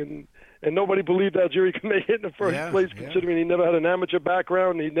doing? And nobody believed Algieri could make it in the first place, considering he never had an amateur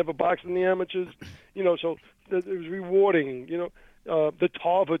background, he never boxed in the amateurs. So it was rewarding. The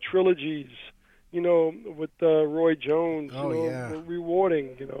Tarver trilogies. With Roy Jones,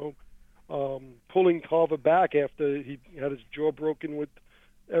 rewarding, pulling Tarver back after he had his jaw broken with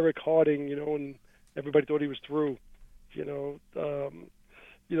Eric Harding, and everybody thought he was through,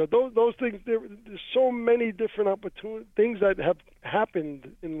 those things. There's so many different things that have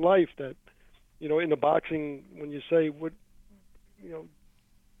happened in life that, in the boxing, when you say what,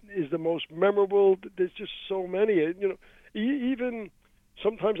 is the most memorable, there's just so many. Even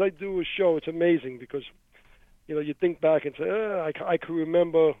sometimes I do a show. It's amazing because, you think back and say, I can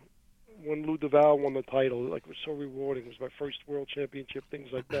remember when Lou Duval won the title. Like, it was so rewarding. It was my first world championship,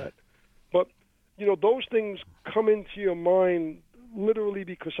 things like that. But, those things come into your mind literally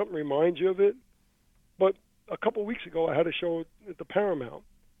because something reminds you of it. But a couple of weeks ago, I had a show at the Paramount.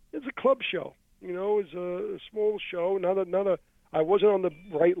 It's a club show. It's a small show. I wasn't on the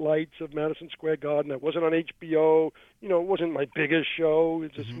bright lights of Madison Square Garden. I wasn't on HBO. It wasn't my biggest show.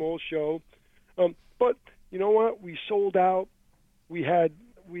 It's a small show. But you know what? We sold out. We had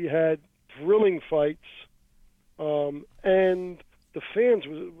thrilling fights, and the fans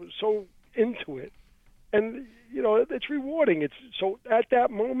were so into it. And it's rewarding. It's so at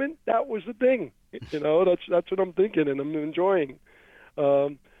that moment, that was the thing. That's what I'm thinking, and I'm enjoying. I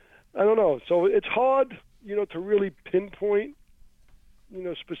don't know. So it's hard, to really pinpoint,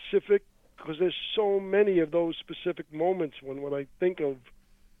 specific, because there's so many of those specific moments when I think of,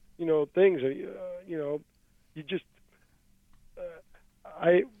 things. You just.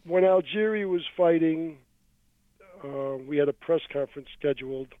 When Algieri was fighting, we had a press conference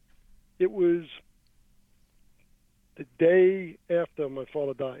scheduled. It was the day after my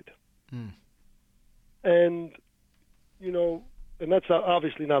father died. And, and that's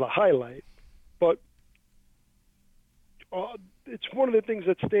obviously not a highlight, but it's one of the things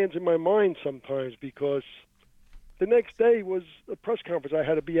that stands in my mind sometimes, because the next day was a press conference I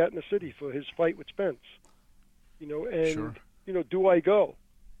had to be at in the city for his fight with Spence. And, Sure. Do I go?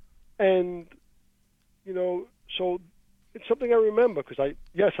 And, so it's something I remember because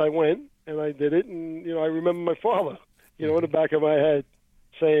I went and I did it. And, I remember my father, in the back of my head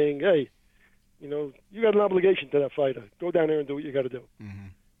saying, hey, you got an obligation to that fighter. Go down there and do what you got to do.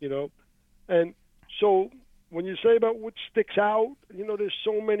 And so when you say about what sticks out, there's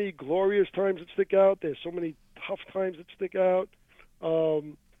so many glorious times that stick out. There's so many tough times that stick out.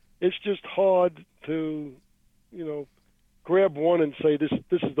 It's just hard to, grab one and say, this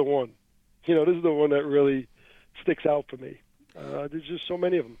is the one. This is the one that really sticks out for me. There's just so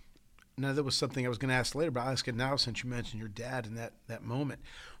many of them. Now, that was something I was going to ask later, but I'll ask it now since you mentioned your dad in that moment.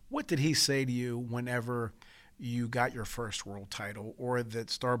 What did he say to you whenever you got your first world title, or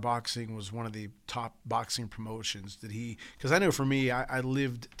that Star Boxing was one of the top boxing promotions? Did he? Because I know for me, I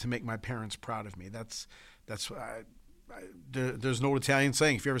lived to make my parents proud of me. There's an old Italian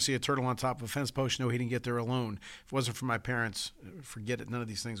saying, if you ever see a turtle on top of a fence post, know he didn't get there alone. If it wasn't for my parents, forget it. None of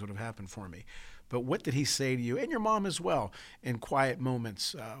these things would have happened for me. But what did he say to you, and your mom as well, in quiet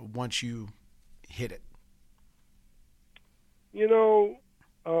moments once you hit it?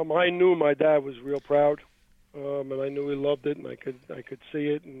 I knew my dad was real proud, and I knew he loved it, and I could see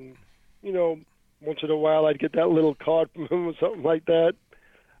it. And once in a while I'd get that little card from him or something like that.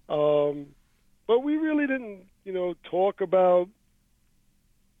 But we really didn't, talk about,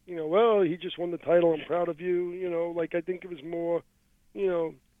 well, he just won the title. I'm proud of you. I think it was more,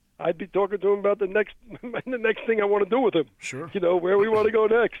 I'd be talking to him about the next thing I want to do with him. Sure. Where we want to go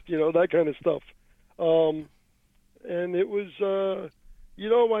next. That kind of stuff. And it was,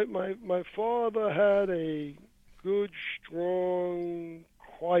 my father had a good, strong,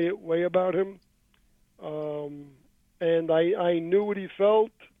 quiet way about him. And I knew what he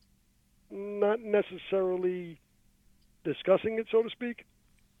felt, not necessarily discussing it, so to speak.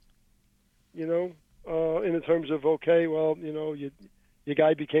 In terms of, okay, well, your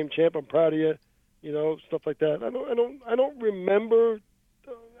guy became champ. I'm proud of you. Stuff like that. I don't remember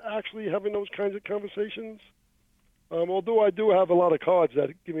actually having those kinds of conversations. Although I do have a lot of cards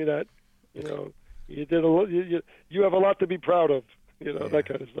that give me that. You did you have a lot to be proud of. That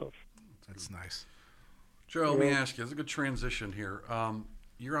kind of stuff. That's nice. Joe, let me ask you. It's a good transition here.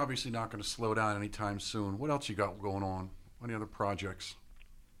 You're obviously not going to slow down anytime soon. What else you got going on? Any other projects?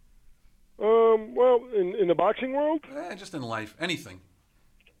 Well, in the boxing world? Just in life, anything.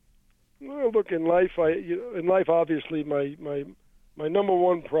 Well, look, in life, obviously, my number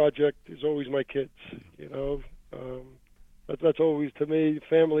one project is always my kids. That's always, to me,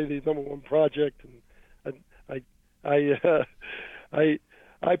 family, the number one project. And I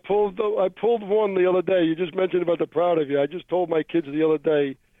pulled one the other day. You just mentioned about the proud of you. I just told my kids the other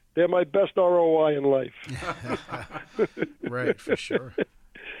day they're my best ROI in life. Right, for sure.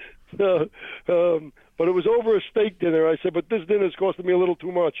 But but it was over a steak dinner. I said, but this dinner's costing me a little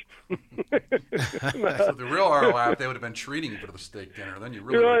too much. So the real ROI, they would have been treating you for the steak dinner. Then you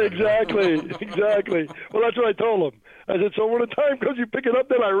really Right, exactly. Well, that's what I told him. I said, so when the time comes you pick it up,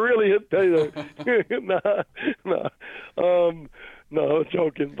 then I really hit pay the. No,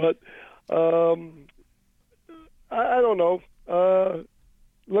 joking. But I don't know.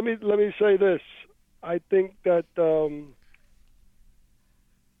 Let me say this. I think that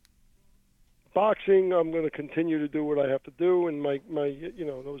boxing, I'm going to continue to do what I have to do, and my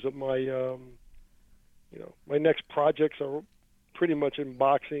those are my my next projects are pretty much in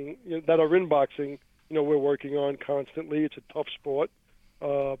boxing, that are in boxing. We're working on constantly. It's a tough sport,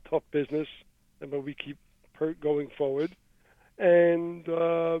 tough business, but we keep going forward. And,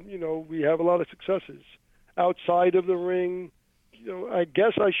 we have a lot of successes. Outside of the ring, I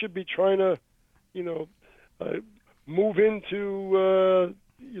guess I should be trying to, move into,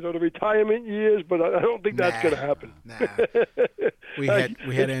 the retirement years, but I don't think that's going to happen. Nah. We had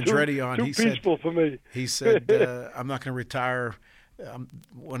Andretti on. Too peaceful for me. He said, I'm not going to retire.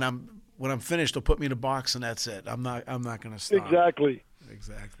 When I'm finished, they'll put me in a box, and that's it. I'm not going to stop. Exactly.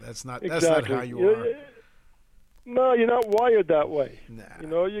 That's not how you are. No, you're not wired that way. Nah.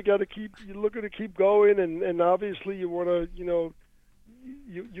 You got to you're looking to keep going, and obviously you want to, you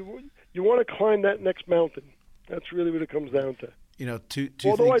want to climb that next mountain. That's really what it comes down to. Two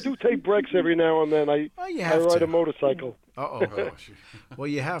Although things. I do take breaks every now and then. I ride a motorcycle. Uh-oh. Well,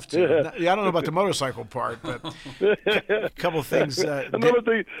 you have to. I don't know about the motorcycle part, but a couple things. Another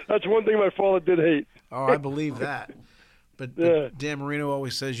thing, that's one thing my father did hate. Oh, I believe that. But Dan Marino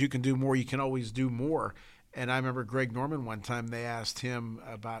always says you can do more, you can always do more. And I remember Greg Norman one time, they asked him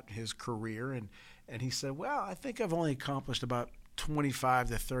about his career, and he said, well, I think I've only accomplished about 25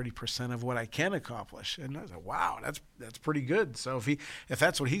 to 30% of what I can accomplish. And I said, wow, that's pretty good. So if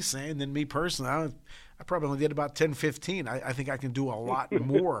that's what he's saying, then me personally, I probably only did about 10, 15. I think I can do a lot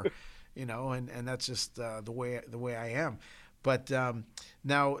more, and that's just the way I am. But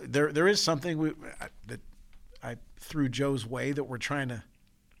now there is something that I threw Joe's way that we're trying to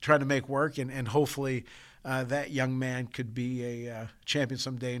make work, and hopefully that young man could be a champion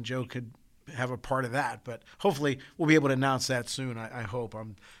someday, and Joe could have a part of that. But hopefully we'll be able to announce that soon. I hope.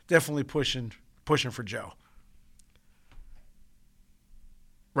 I'm definitely pushing for Joe.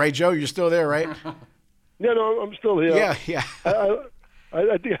 Right, Joe? You're still there, right? Yeah, no, I'm still here. Yeah.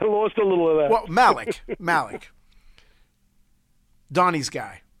 I think I lost a little of that. Well, Malik. Donnie's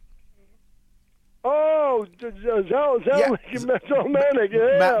guy. Oh, Zalmanek.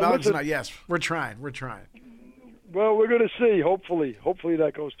 Yeah. Malik's not. Yes, we're trying. Well, we're going to see. Hopefully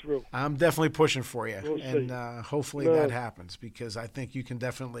that goes through. I'm definitely pushing for you, We'll hopefully that happens, because I think you can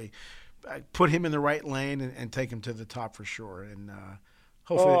definitely put him in the right lane and take him to the top for sure. And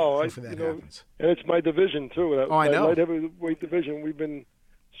hopefully that happens. And it's my division too. I know. Light heavyweight division we've been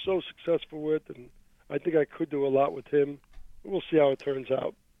so successful with, and I think I could do a lot with him. We'll see how it turns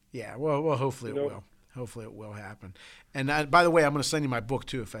out. Yeah, well, hopefully it will. Hopefully it will happen. And by the way, I'm going to send you my book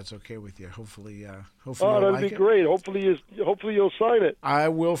too, if that's okay with you. Hopefully. Oh, that'd be great. Hopefully you'll sign it. I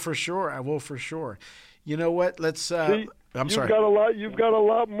will for sure. You know what? Let's. See, I'm sorry. You've got a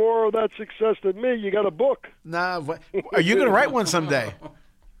lot more of that success than me. You got a book. Nah, are you going to write one someday?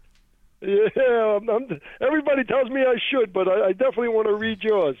 Yeah, everybody tells me I should, but I definitely want to read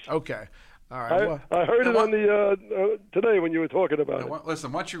yours. Okay. All right. I heard it on the today when you were talking about it.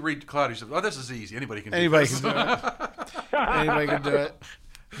 Listen, once you read Claudia, you say, "Oh, this is easy. Anybody can do Anybody this." can do it. Anybody can do it.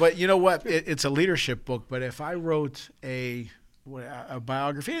 But you know what? It's a leadership book. But if I wrote a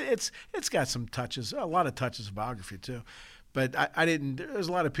biography, it's got some touches, a lot of touches of biography too. But I didn't. There's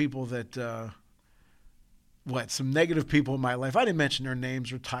a lot of people that. Some negative people in my life. I didn't mention their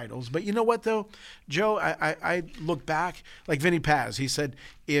names or titles. But you know what though, Joe? I look back, like Vinny Paz. He said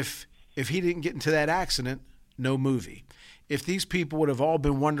if he didn't get into that accident, no movie. If these people would have all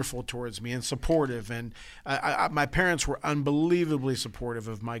been wonderful towards me and supportive, and my parents were unbelievably supportive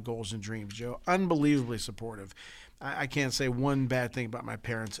of my goals and dreams, Joe, unbelievably supportive. I can't say one bad thing about my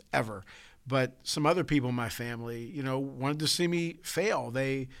parents ever, but some other people in my family, wanted to see me fail.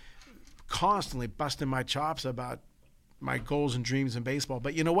 They constantly busted my chops about my goals and dreams in baseball.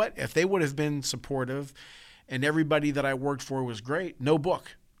 But you know what? If they would have been supportive and everybody that I worked for was great, no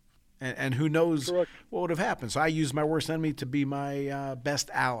book. And who knows Correct. What would have happened. So I used my worst enemy to be my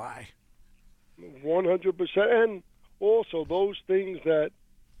best ally. 100%. And also those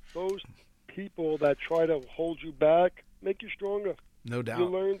people that try to hold you back make you stronger. No doubt. You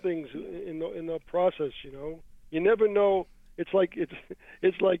learn things in the process, You never know. It's like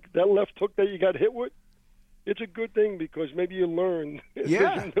that left hook that you got hit with. it's a good thing because maybe you learned.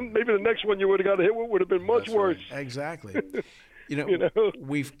 Yeah. Maybe the next one you would have got hit with would have been much worse. Right. Exactly.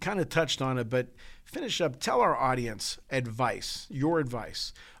 We've kind of touched on it, but finish up. Tell our audience your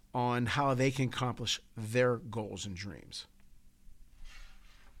advice on how they can accomplish their goals and dreams.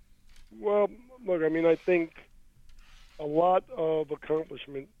 Well, look, I mean, I think a lot of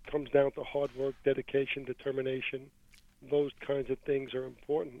accomplishment comes down to hard work, dedication, determination. Those kinds of things are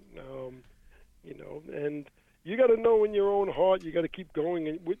important, and you got to know in your own heart. You got to keep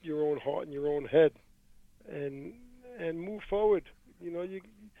going with your own heart and your own head, and move forward. You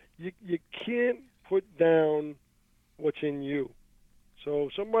can't put down what's in you. So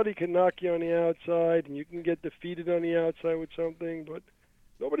somebody can knock you on the outside, and you can get defeated on the outside with something, but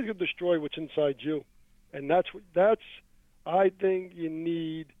nobody's going to destroy what's inside you. And that's I think you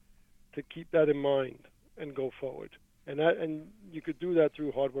need to keep that in mind and go forward. And you could do that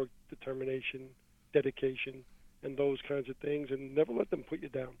through hard work, determination, dedication, and those kinds of things, and never let them put you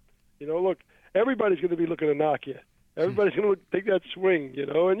down. Look, everybody's going to be looking to knock you. Everybody's going to take that swing,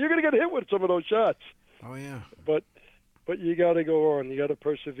 and you're going to get hit with some of those shots. Oh yeah. But you got to go on. You got to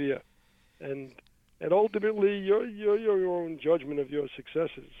persevere, and ultimately you're your own judgment of your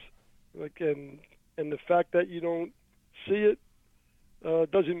successes. And the fact that you don't see it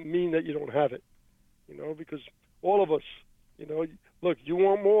doesn't mean that you don't have it. Because all of us, look, you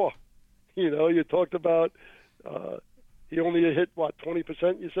want more. You talked about he only hit,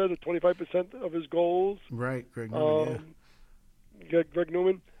 20%, you said, or 25% of his goals? Right, Greg Newman, Greg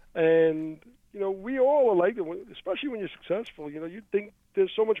Newman. And, we all are like that, especially when you're successful. You think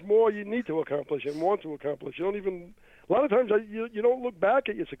there's so much more you need to accomplish and want to accomplish. You don't even, a lot of times you don't look back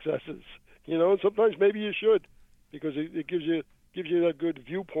at your successes, and sometimes maybe you should, because it gives you a good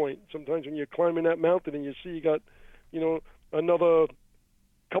viewpoint. Sometimes when you're climbing that mountain and you see you got, another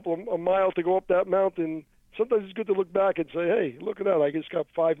couple of a mile to go up that mountain, sometimes it's good to look back and say, hey, look at that, I just got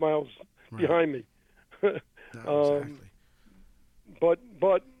 5 miles behind me. No, exactly.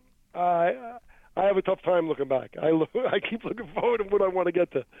 But I have a tough time looking back. I keep looking forward to what I want to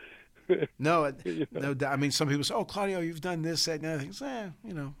get to. No, I mean, some people say, "Oh, Claudio, you've done this, that, and other things." I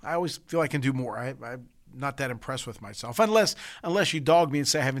always feel I can do more. I'm not that impressed with myself, unless you dog me and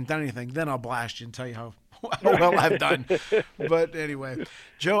say I haven't done anything. Then I'll blast you and tell you how well I've done. But anyway,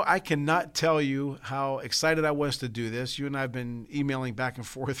 Joe, I cannot tell you how excited I was to do this. You and I have been emailing back and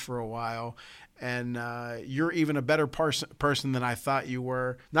forth for a while. And you're even a better person than I thought you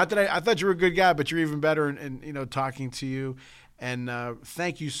were. Not that I thought you were a good guy, but you're even better in talking to you. And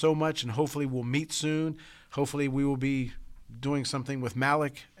thank you so much. And hopefully we'll meet soon. Hopefully we will be doing something with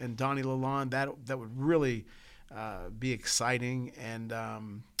Malik and Donnie Lalonde. That would really be exciting. And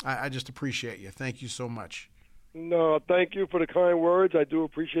I just appreciate you. Thank you so much. No, thank you for the kind words. I do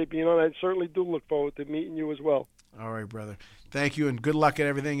appreciate being on. I certainly do look forward to meeting you as well. All right, brother. Thank you, and good luck at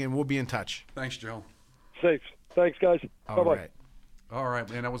everything, and we'll be in touch. Thanks, Joe. Safe. Thanks, guys. All Bye-bye. right. All right,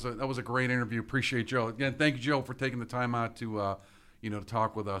 man. That was a great interview. Appreciate Joe. Again, thank you, Joe, for taking the time out to to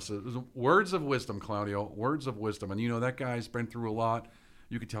talk with us. It was words of wisdom, Claudio. Words of wisdom, and that guy's been through a lot.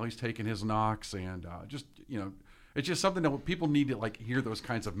 You can tell he's taken his knocks, and it's just something that people need to hear those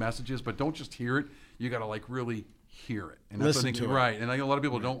kinds of messages, but don't just hear it. You got to really hear it and listen to it. Right, and I think a lot of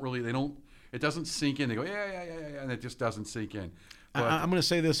people don't. It doesn't sink in. They go, yeah, and it just doesn't sink in. But I'm going to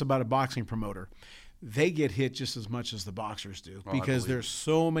say this about a boxing promoter. They get hit just as much as the boxers do because there's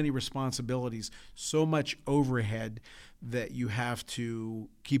so many responsibilities, so much overhead that you have to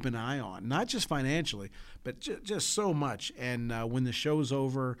keep an eye on, not just financially, but just so much. And when the show's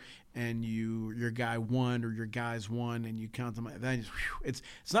over and your guy won or your guys won and you count them, then it's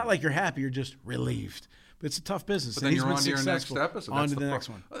not like you're happy, you're just relieved. But it's a tough business. But then you're on to your next episode. On to the next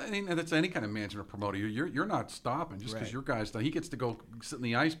one. And that's any kind of management promoter. You're not stopping just because your guy's done. He gets to go sit in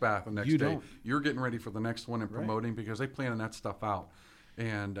the ice bath the next day. Don't. You're getting ready for the next one and promoting because they plan that stuff out.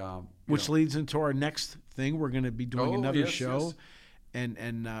 And which leads into our next thing. We're going to be doing another show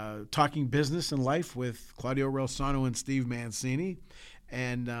and talking business and life with Claudio Relsano and Steve Mancini.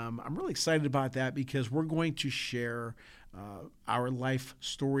 And I'm really excited about that because we're going to share our life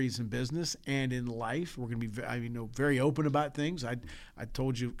stories in business and in life. We're going to be very open about things. I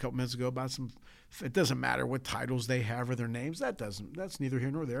told you a couple minutes ago about some. It doesn't matter what titles they have or their names. That's neither here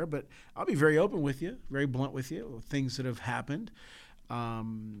nor there. But I'll be very open with you, very blunt with you, things that have happened,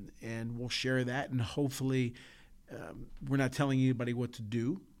 and we'll share that. And hopefully, we're not telling anybody what to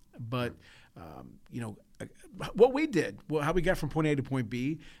do, but what we did, how we got from point A to point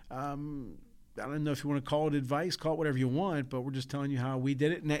B. I don't know if you want to call it advice, call it whatever you want, but we're just telling you how we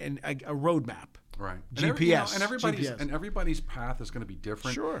did it and a roadmap. Right. GPS. And everybody's path is going to be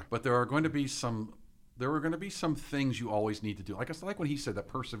different. Sure. But there are going to be there are going to be some things you always need to do. Like what he said, that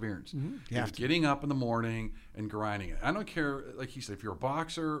perseverance. You have to. Getting up in the morning and grinding it. I don't care, like he said, if you're a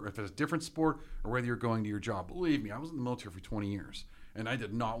boxer, or if it's a different sport, or whether you're going to your job. Believe me, I was in the military for 20 years, and I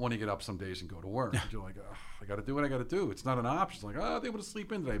did not want to get up some days and go to work. You're like, oh, I got to do what I got to do. It's not an option. It's like, oh, I'll be able to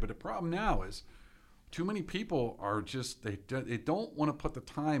sleep in today. But the problem now is too many people are just, they don't want to put the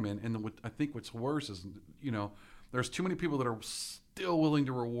time in. And I think what's worse is, there's too many people that are still willing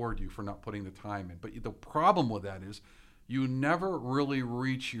to reward you for not putting the time in. But the problem with that is you never really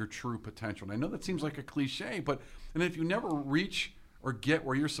reach your true potential. And I know that seems like a cliche, and if you never reach or get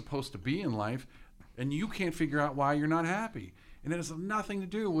where you're supposed to be in life, and you can't figure out why you're not happy. And it has nothing to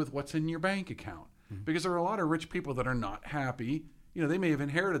do with what's in your bank account. Because there are a lot of rich people that are not happy. They may have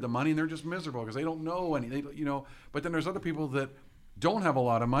inherited the money and they're just miserable because they don't know any, but then there's other people that don't have a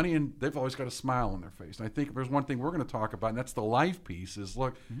lot of money and they've always got a smile on their face. And I think there's one thing we're going to talk about, and that's the life piece is,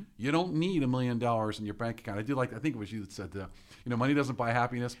 look, you don't need $1 million in your bank account. I think it was you that said, money doesn't buy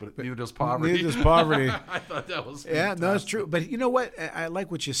happiness, but neither does poverty. Neither does poverty. I thought that was fantastic. Yeah, no, it's true. But you know what? I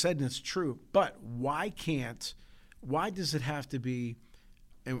like what you said, and it's true. But why does it have to be,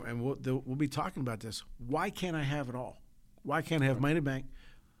 and we'll be talking about this, why can't I have it all? Why can't I have money in the bank,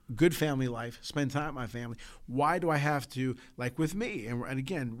 good family life, spend time with my family? Why do I have to, like with me, and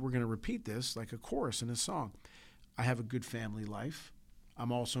again, we're going to repeat this like a chorus in a song. I have a good family life.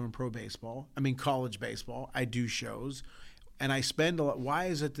 I'm also in pro baseball. I'm in college baseball. I do shows. And I spend a lot. Why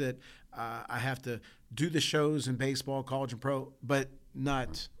is it that I have to do the shows in baseball, college, and pro, but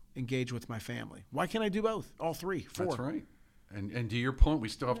not engage with my family? Why can't I do both? All three, four? That's right. And to your point, we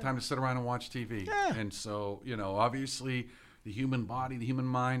still have time to sit around and watch TV. Yeah. And so, obviously the human body, the human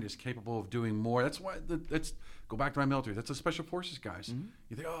mind is capable of doing more. That's why, go back to my military. That's the special forces guys.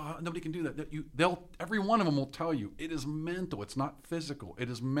 You think, oh, nobody can do that. Every one of them will tell you it is mental. It's not physical. It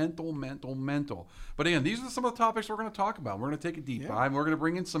is mental. But again, these are some of the topics we're going to talk about. We're going to take a deep dive. And we're going to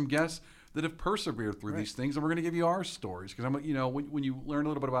bring in some guests that have persevered through these things, and we're going to give you our stories. Because when you learn a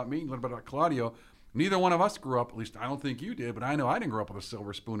little bit about me, you learn about Claudio. Neither one of us grew up, at least I don't think you did, but I know I didn't grow up with a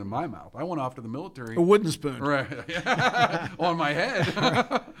silver spoon in my mouth. I went off to the military. A wooden spoon. Right. On my head.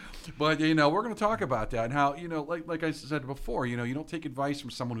 But, we're going to talk about that and how, like I said before, you don't take advice from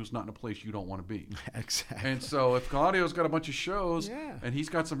someone who's not in a place you don't want to be. Exactly. And so if Claudio's got a bunch of shows and he's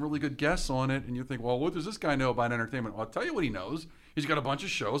got some really good guests on it, and you think, well, what does this guy know about entertainment? Well, I'll tell you what he knows. He's got a bunch of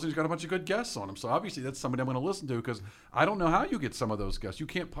shows and he's got a bunch of good guests on him. So obviously that's somebody I'm going to listen to, because I don't know how you get some of those guests. You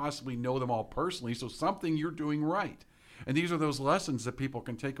can't possibly know them all personally. So something you're doing right. And these are those lessons that people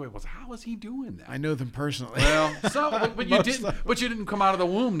can take away. Well, how is he doing that? I know them personally. Well, but you didn't. But you didn't come out of the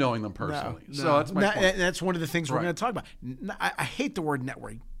womb knowing them personally. No. So that's my point. That's one of the things we're going to talk about. I hate the word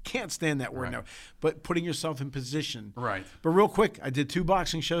network. Can't stand that word network. But putting yourself in position. Right. But real quick, I did 2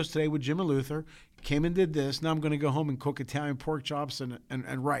 boxing shows today with Jim and Luther. Came and did this. Now I'm going to go home and cook Italian pork chops and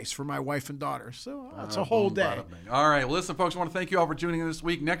rice for my wife and daughter. So it's a whole day. All right. Well, listen, folks, I want to thank you all for tuning in this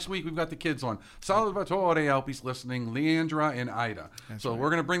week. Next week, we've got the kids on. Salvatore, I hope he's listening, Leandra and Ida. We're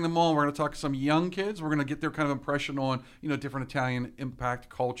going to bring them on. We're going to talk to some young kids. We're going to get their kind of impression on, different Italian impact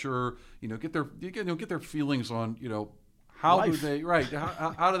culture, get their feelings on, how life. Do they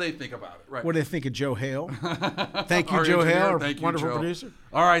how do they think about it? Right. What do they think of Joe Hale? Thank you, Joe Hale, our wonderful producer.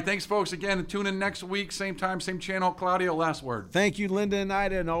 All right, thanks, folks. Again, tune in next week, same time, same channel. Claudio, last word. Thank you, Linda and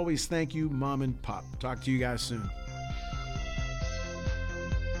Ida, and always thank you, Mom and Pop. Talk to you guys soon.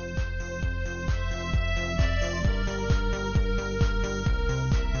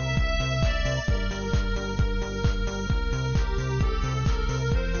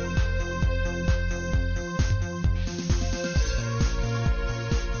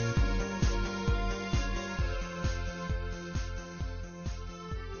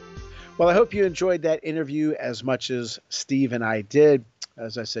 Well, I hope you enjoyed that interview as much as Steve and I did.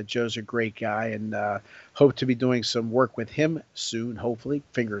 As I said, Joe's a great guy, and hope to be doing some work with him soon, hopefully,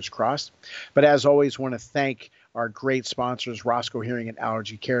 fingers crossed. But as always, want to thank our great sponsors, Roscoe Hearing and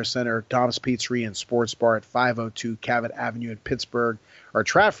Allergy Care Center, Dom's Pizzeria and Sports Bar at 502 Cabot Avenue in Pittsburgh or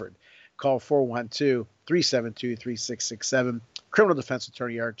Trafford. Call 412-372-3667. Criminal defense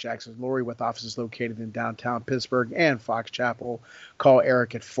attorney Eric Jackson Laurie, with offices located in downtown Pittsburgh and Fox Chapel. Call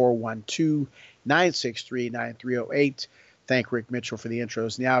Eric at 412-963-9308. Thank Rick Mitchell for the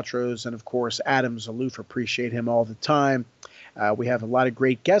intros and the outros. And, of course, Adam Zaloof. Appreciate him all the time. We have a lot of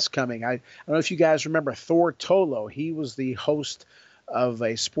great guests coming. I don't know if you guys remember Thor Tolo. He was the host of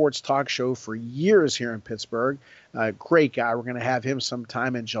a sports talk show for years here in Pittsburgh. Great guy. We're going to have him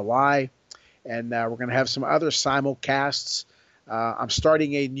sometime in July. And we're going to have some other simulcasts. I'm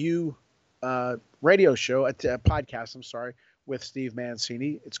starting a new radio show, a podcast, with Steve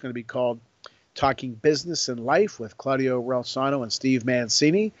Mancini. It's going to be called talking business and life with Claudio Relsano and Steve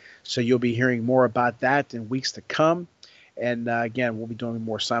Mancini. So you'll be hearing more about that in weeks to come. And again, we'll be doing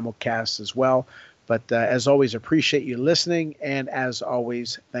more simulcasts as well. But as always, appreciate you listening. And as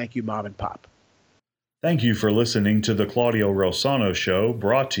always, thank you, Mom and Pop. Thank you for listening to the Claudio Relsano Show,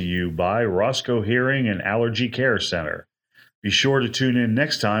 brought to you by Roscoe Hearing and Allergy Care Center. Be sure to tune in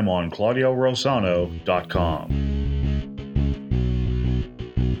next time on ClaudioRelsano.com.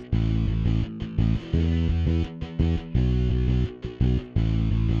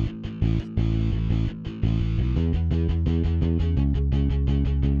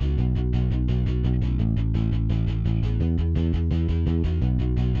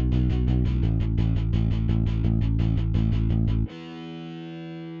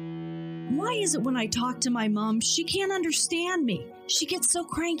 Why is it when I talk to my mom, she can't understand me? She gets so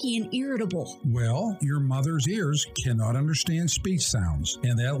cranky and irritable. Well, your mother's ears cannot understand speech sounds,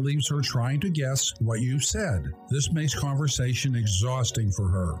 and that leaves her trying to guess what you've said. This makes conversation exhausting for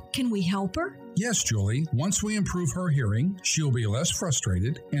her. Can we help her? Yes, Julie. Once we improve her hearing, she'll be less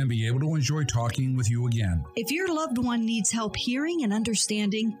frustrated and be able to enjoy talking with you again. If your loved one needs help hearing and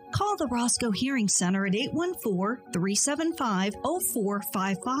understanding, call the Roscoe Hearing Center at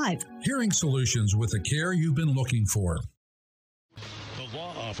 814-375-0455. Hearing solutions with the care you've been looking for. The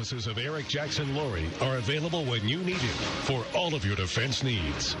law offices of Eric Jackson Lurie are available when you need it for all of your defense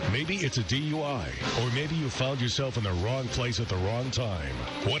needs. Maybe it's a DUI, or maybe you found yourself in the wrong place at the wrong time.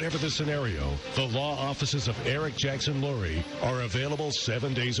 Whatever the scenario, the law offices of Eric Jackson Lurie are available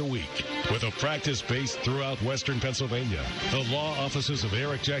 7 days a week. With a practice based throughout Western Pennsylvania, the law offices of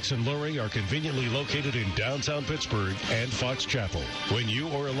Eric Jackson Lurie are conveniently located in downtown Pittsburgh and Fox Chapel. When you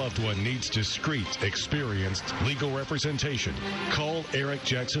or a loved one needs discreet, experienced legal representation, call Eric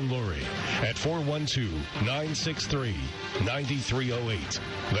Jackson Lurie at 412-963-9308.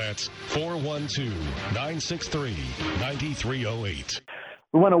 That's 412-963-9308.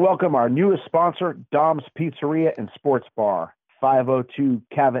 We want to welcome our newest sponsor, Dom's Pizzeria and Sports Bar, 502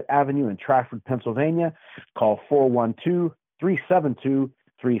 Cavett Avenue in Trafford, Pennsylvania. Call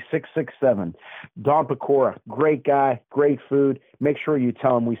 412-372-3667. Dom Pecora, great guy, great food. Make sure you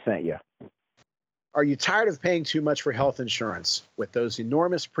tell him we sent you. Are you tired of paying too much for health insurance? With those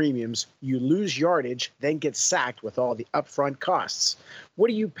enormous premiums, you lose yardage, then get sacked with all the upfront costs. What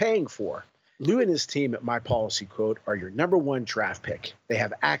are you paying for? Lou and his team at My Policy Quote are your number one draft pick. They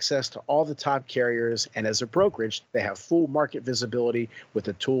have access to all the top carriers, and as a brokerage, they have full market visibility with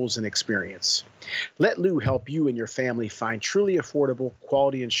the tools and experience. Let Lou help you and your family find truly affordable,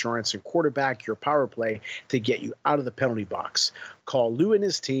 quality insurance and quarterback your power play to get you out of the penalty box. Call Lou and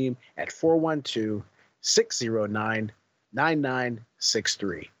his team at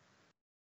 412-609-9963.